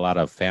you had a lot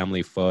of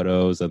family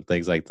photos and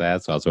things like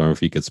that. So I was wondering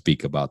if you could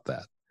speak about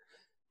that.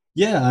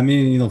 Yeah, I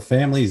mean, you know,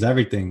 family is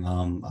everything.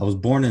 I was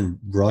born in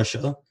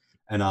Russia,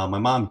 and my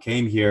mom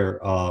came here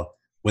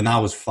when I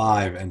was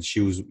 5, and she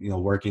was, you know,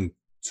 working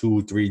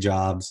 2-3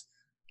 jobs.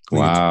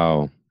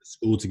 Wow.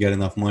 School to get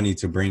enough money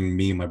to bring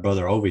me and my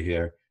brother over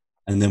here.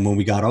 And then when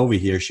we got over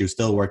here, she was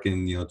still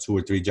working, you know, 2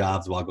 or 3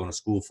 jobs while going to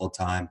school full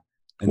time.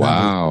 And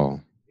wow.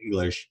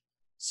 English.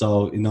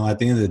 So, you know, at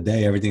the end of the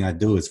day, everything I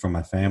do is for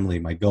my family.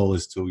 My goal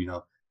is to, you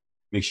know,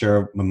 make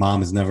sure my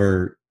mom is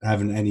never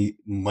having any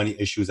money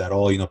issues at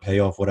all. Pay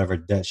off whatever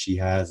debt she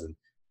has, and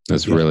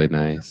That's get really her in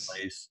a nice.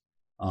 place.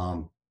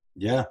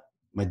 Yeah,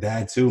 my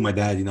dad too. My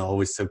dad,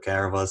 always took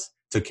care of us.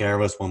 Took care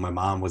of us when my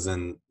mom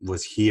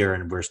was here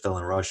and we're still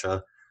in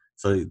Russia.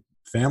 So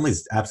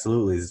family's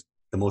absolutely is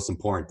the most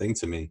important thing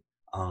to me.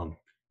 Um,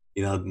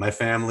 my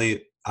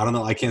family. I don't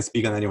know. I can't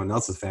speak on anyone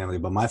else's family,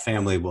 but my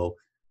family will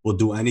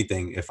do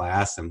anything if I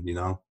ask them.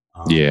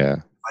 Yeah.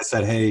 I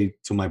said, hey,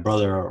 to my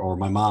brother or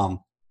my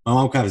mom. My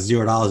mom could have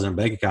 $0 in her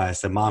bank account. I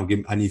said, Mom,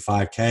 I need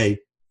 5K.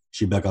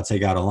 She'd be like, I'll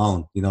take out a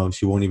loan.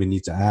 She won't even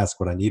need to ask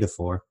what I need it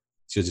for.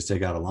 She'll just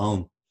take out a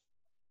loan.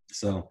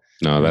 So,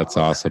 No, you know, that's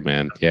awesome,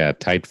 man. Yeah,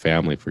 tight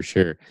family for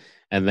sure.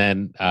 And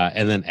then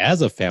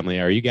as a family,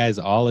 are you guys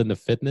all into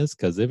fitness?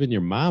 Because even your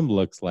mom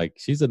looks like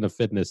she's into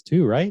fitness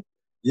too, right?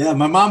 yeah,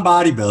 my mom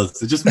bodybuilds.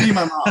 So just me and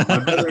my mom.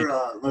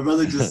 My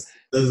brother just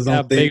does his own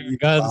Got thing. bigger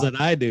guns than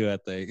I do, I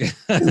think.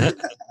 Yeah,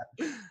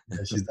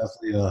 she's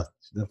definitely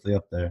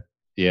up there. But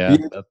Yeah.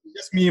 yeah,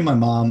 just me and my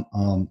mom.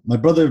 My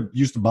brother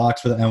used to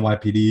box for the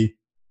NYPD.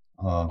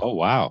 Uh, Oh,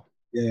 wow.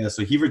 yeah,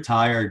 so he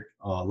retired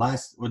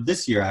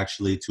this year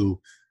actually to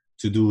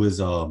do his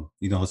his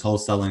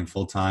wholesaling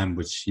full time,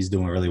 which he's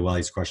doing really well.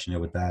 He's crushing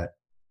it with that.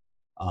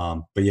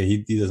 But yeah,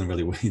 he doesn't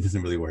really he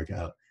doesn't really work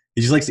out.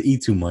 He just likes to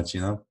eat too much.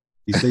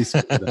 He stays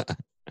skinny, though.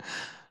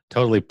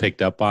 Totally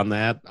picked up on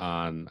that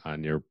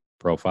on your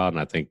profile, and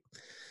I think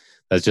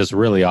that's just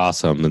really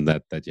awesome, and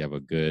that you have a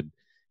good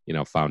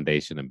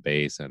foundation and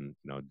base, and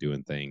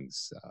doing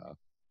things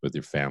with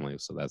your family.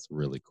 So that's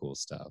really cool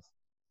stuff.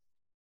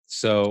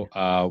 So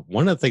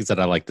one of the things that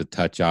I like to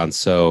touch on,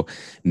 so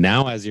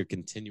now as you're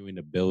continuing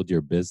to build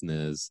your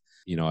business,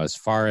 as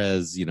far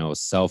as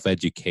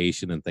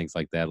self-education and things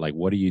like that, like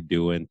what are you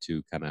doing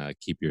to kind of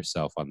keep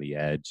yourself on the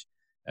edge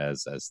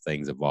as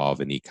things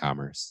evolve in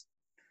e-commerce?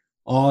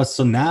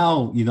 So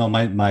now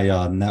my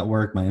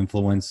network, my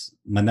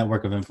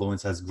network of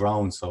influence has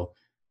grown. So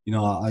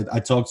I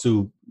talk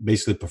to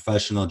basically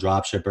professional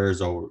drop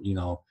shippers, or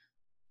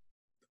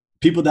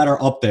people that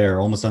are up there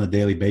almost on a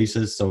daily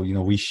basis. So,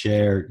 we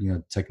share,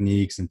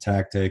 techniques and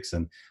tactics,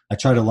 and I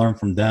try to learn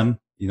from them,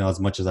 as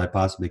much as I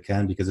possibly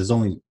can, because there's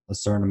only a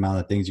certain amount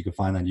of things you can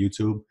find on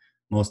YouTube.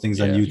 Most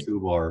things on Yeah.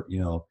 YouTube are,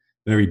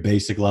 very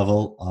basic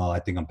level. I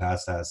think I'm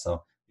past that.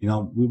 So,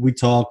 we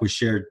talk, we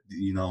share,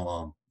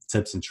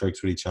 tips and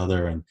tricks with each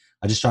other. And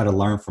I just try to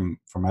learn from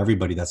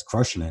everybody that's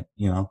crushing it.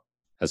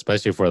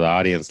 Especially for the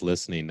audience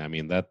listening. I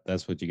mean,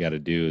 that's what you got to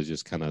do, is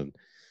just kind of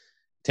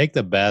take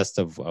the best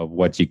of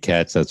what you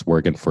catch that's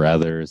working for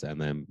others, and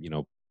then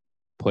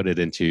put it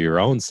into your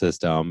own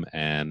system,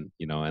 and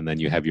then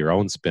you have your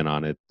own spin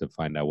on it to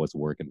find out what's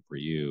working for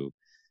you.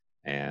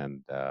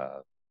 And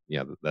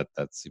yeah,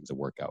 that seems to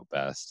work out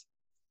best.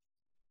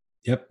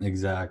 Yep,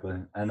 exactly.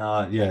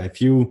 And yeah, if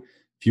you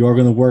are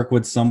going to work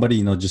with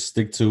somebody, just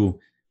stick to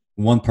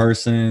one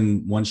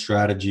person, one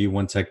strategy,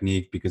 one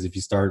technique. Because if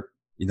you start,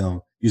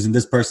 using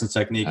this person's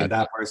technique and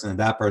that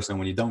person,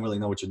 when you don't really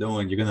know what you're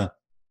doing, you're gonna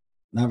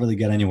not really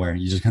get anywhere.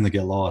 You're just gonna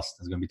get lost.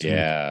 There's gonna be too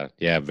many.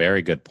 Yeah,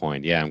 very good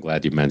point. Yeah, I'm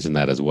glad you mentioned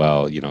that as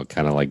well.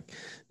 Kind of like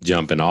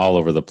jumping all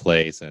over the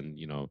place, and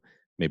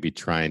maybe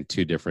trying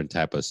two different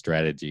type of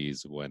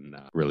strategies when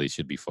really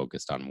should be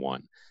focused on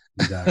one.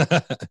 Exactly.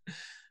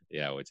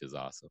 Yeah, which is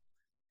awesome.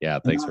 Yeah,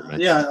 thanks for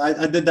mentioning. Yeah,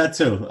 I did that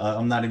too.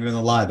 I'm not even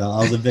gonna lie. I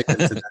was a victim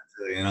to that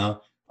too.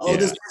 Oh,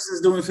 this Yeah.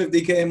 person's doing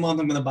 50K a month.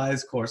 I'm gonna buy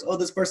his course. Oh,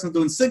 this person's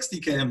doing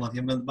 60K a month.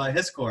 I'm gonna buy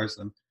his course,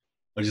 and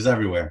which is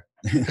everywhere.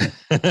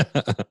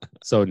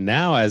 So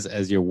now,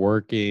 as you're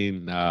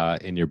working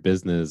in your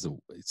business,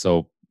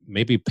 so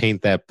maybe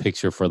paint that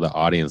picture for the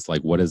audience.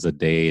 Like, what does a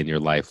day in your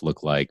life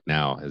look like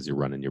now as you're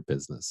running your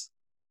business?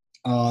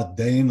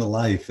 Day in the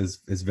life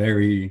is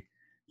very,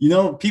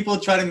 people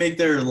try to make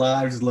their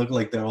lives look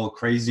like they're all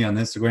crazy on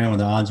Instagram when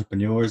they're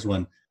entrepreneurs.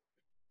 When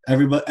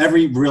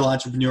every real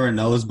entrepreneur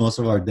knows most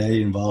of our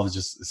day involves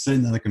just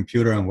sitting on the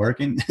computer and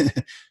working.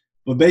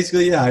 But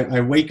basically, yeah,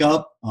 I wake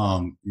up,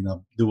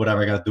 do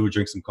whatever I got to do,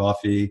 drink some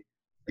coffee,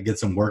 I get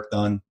some work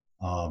done,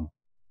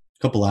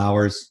 couple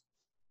hours.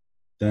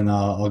 Then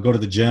I'll go to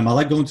the gym. I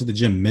like going to the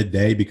gym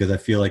midday because I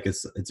feel like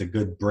it's a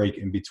good break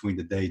in between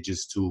the day,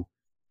 just to,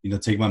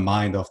 take my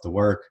mind off the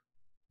work.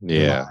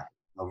 Yeah.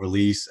 I'll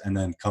release, and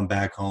then come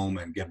back home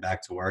and get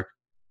back to work,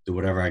 do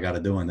whatever I got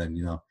to do, and then,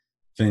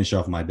 finish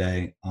off my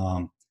day.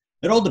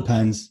 It all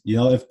depends.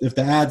 If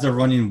the ads are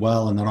running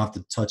well and I don't have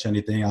to touch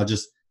anything,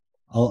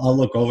 I'll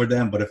look over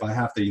them. But if I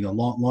have to,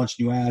 launch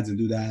new ads and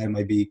do that, it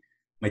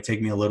might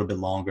take me a little bit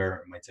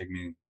longer. It might take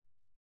me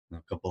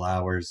a couple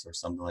hours or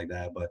something like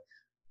that. But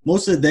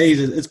most of the days,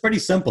 it's pretty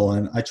simple.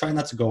 And I try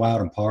not to go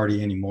out and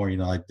party anymore.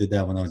 I did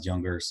that when I was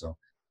younger. So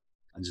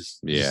I just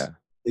stay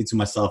to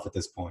myself at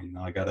this point.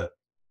 I gotta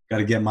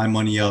get my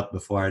money up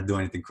before I do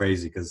anything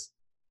crazy, because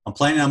I'm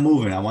planning on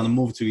moving. I want to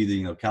move to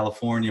either,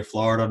 California,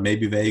 Florida,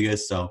 maybe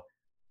Vegas. So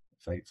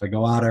if I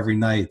go out every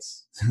night,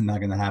 it's not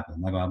going to happen.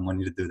 I'm not going to have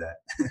money to do that.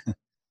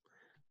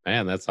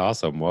 Man, that's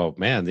awesome. Well,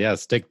 man, yeah,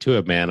 stick to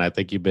it, man. I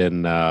think you've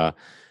been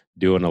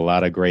doing a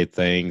lot of great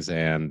things,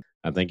 and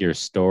I think your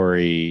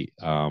story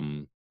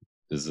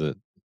is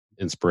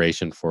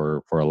inspiration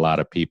for a lot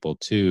of people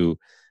too,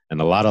 and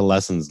a lot of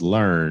lessons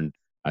learned.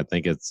 I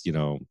think it's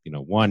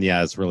one,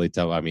 yeah, it's really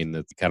tough. I mean,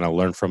 it's kind of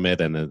learned from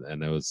it, and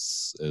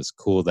it's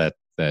cool that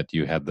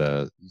you had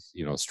the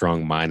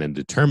strong mind and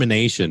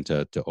determination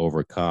to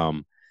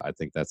overcome. I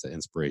think that's an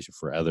inspiration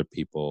for other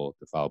people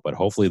to follow, but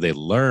hopefully they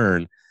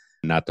learn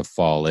not to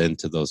fall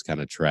into those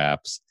kind of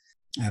traps.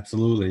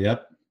 Absolutely.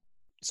 Yep.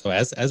 So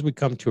as we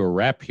come to a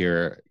wrap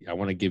here, I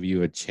want to give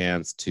you a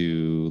chance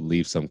to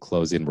leave some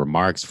closing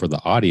remarks for the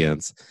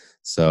audience.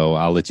 So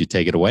I'll let you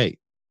take it away.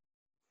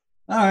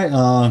 All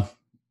right.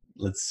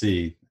 Let's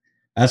see.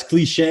 As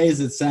cliche as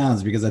it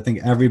sounds, because I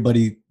think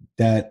everybody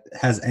that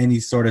has any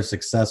sort of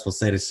success will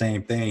say the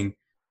same thing,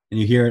 and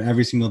you hear it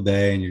every single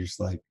day, and you're just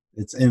like,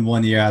 it's in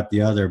one ear out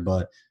the other.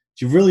 But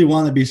if you really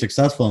want to be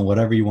successful in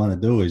whatever you want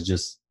to do, is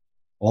just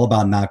all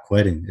about not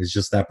quitting. It's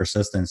just that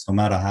persistence, no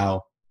matter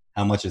how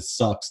much it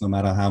sucks, no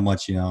matter how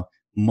much,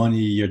 money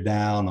you're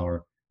down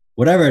or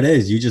whatever it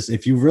is.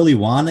 If you really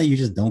want it, you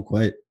just don't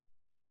quit.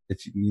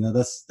 If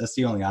that's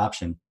the only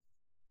option.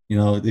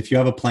 If you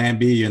have a plan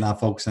B, you're not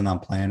focusing on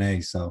plan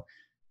A. So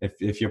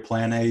if your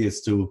plan A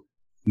is to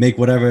make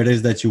whatever it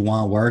is that you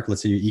want work,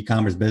 let's say your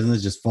e-commerce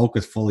business, just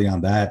focus fully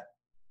on that.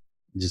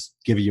 Just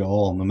give it your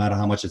all, no matter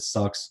how much it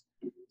sucks.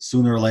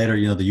 Sooner or later,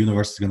 the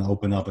universe is going to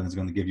open up and it's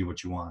going to give you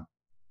what you want.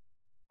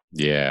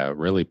 Yeah,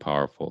 really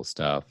powerful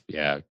stuff.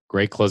 Yeah,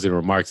 great closing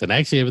remarks. And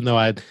actually, even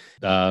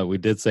though we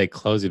did say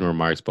closing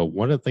remarks, but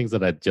one of the things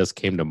that just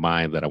came to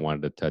mind that I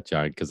wanted to touch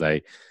on, because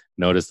I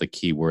noticed the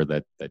key word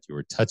that you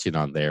were touching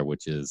on there,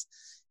 which is,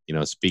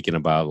 speaking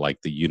about like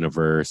the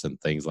universe and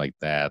things like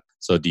that.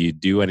 So do you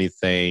do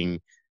anything,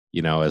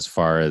 as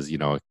far as,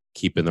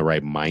 keeping the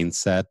right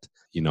mindset,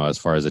 as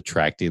far as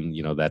attracting,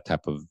 that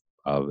type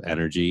of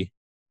energy?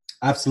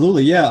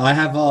 Absolutely. Yeah. I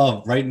have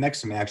right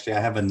next to me, actually, I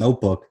have a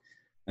notebook,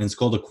 and it's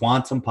called the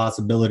Quantum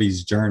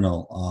Possibilities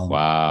Journal.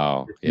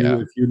 Wow.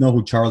 If you know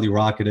who Charlie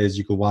Rocket is,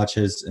 you could watch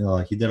his,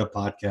 he did a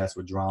podcast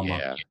with Drama.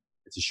 Yeah.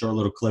 It's a short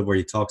little clip where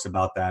he talks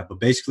about that. But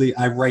basically,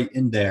 I write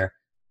in there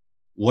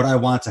what I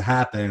want to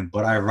happen,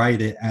 but I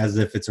write it as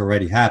if it's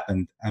already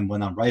happened. And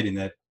when I'm writing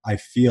it, I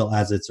feel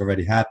as it's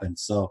already happened.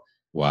 So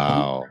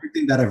wow,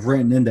 everything that I've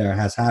written in there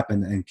has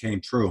happened and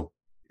came true.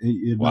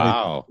 It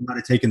might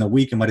have taken a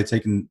week, it might have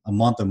taken a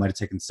month, it might have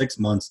taken 6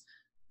 months,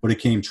 but it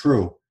came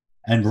true.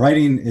 And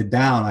writing it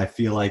down, I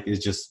feel like is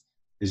just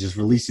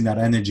releasing that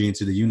energy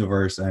into the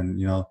universe, and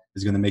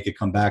is going to make it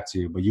come back to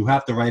you. But you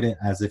have to write it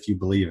as if you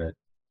believe it.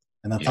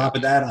 And on top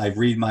of that, I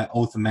read my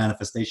Oath of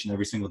Manifestation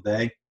every single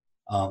day.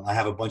 I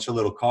have a bunch of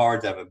little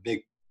cards. I have a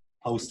big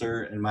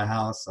poster in my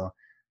house. So,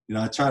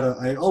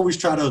 I always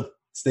try to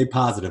stay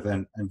positive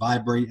and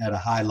vibrate at a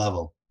high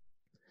level.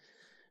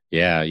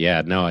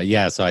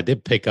 Yeah. So I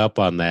did pick up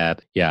on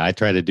that. Yeah, I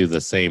try to do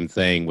the same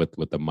thing with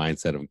the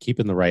mindset of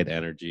keeping the right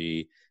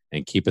energy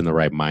and keeping the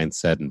right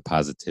mindset and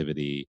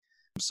positivity.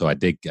 So I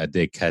did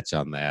catch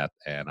on that,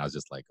 and I was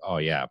just like, oh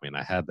yeah, I mean,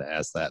 I had to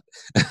ask that.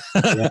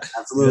 Yeah,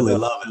 absolutely.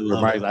 Love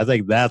it. I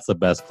think that's the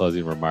best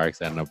closing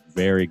remarks, and a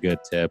very good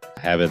tip.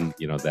 Having,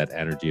 that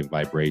energy and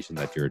vibration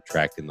that you're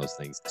attracting those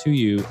things to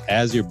you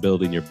as you're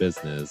building your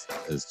business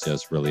is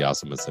just really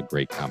awesome. It's a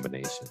great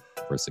combination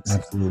for success.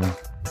 Absolutely.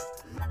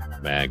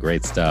 Man,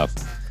 great stuff.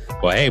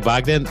 Well, hey,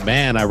 Bogdan,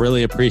 man, I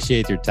really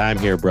appreciate your time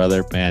here,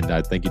 brother. Man,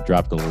 I think you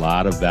dropped a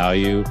lot of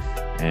value,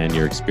 and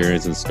your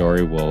experience and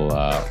story will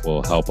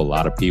help a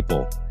lot of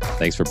people.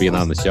 Thanks for being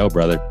on the show,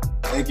 brother.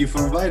 Thank you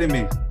for inviting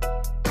me.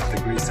 Had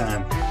a great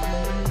time.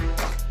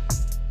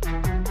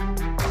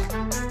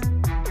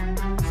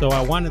 So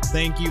I want to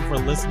thank you for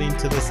listening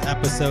to this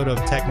episode of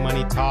Tech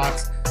Money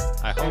Talks.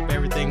 I hope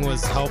everything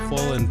was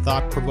helpful and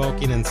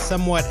thought-provoking and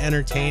somewhat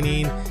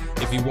entertaining.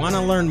 If you want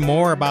to learn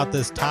more about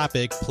this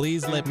topic,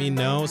 please let me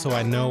know so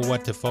I know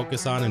what to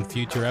focus on in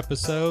future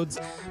episodes.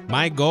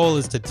 My goal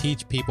is to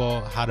teach people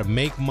how to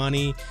make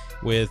money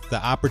with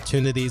the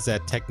opportunities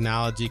that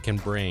technology can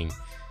bring.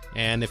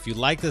 And if you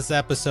like this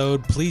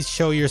episode, please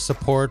show your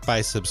support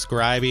by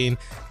subscribing,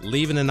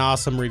 leaving an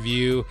awesome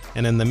review.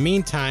 And in the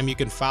meantime, you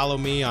can follow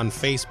me on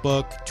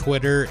Facebook,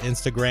 Twitter,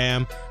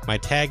 Instagram. My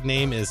tag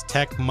name is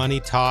Tech Money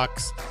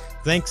Talks.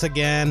 Thanks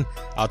again.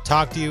 I'll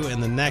talk to you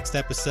in the next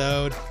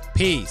episode.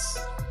 Peace.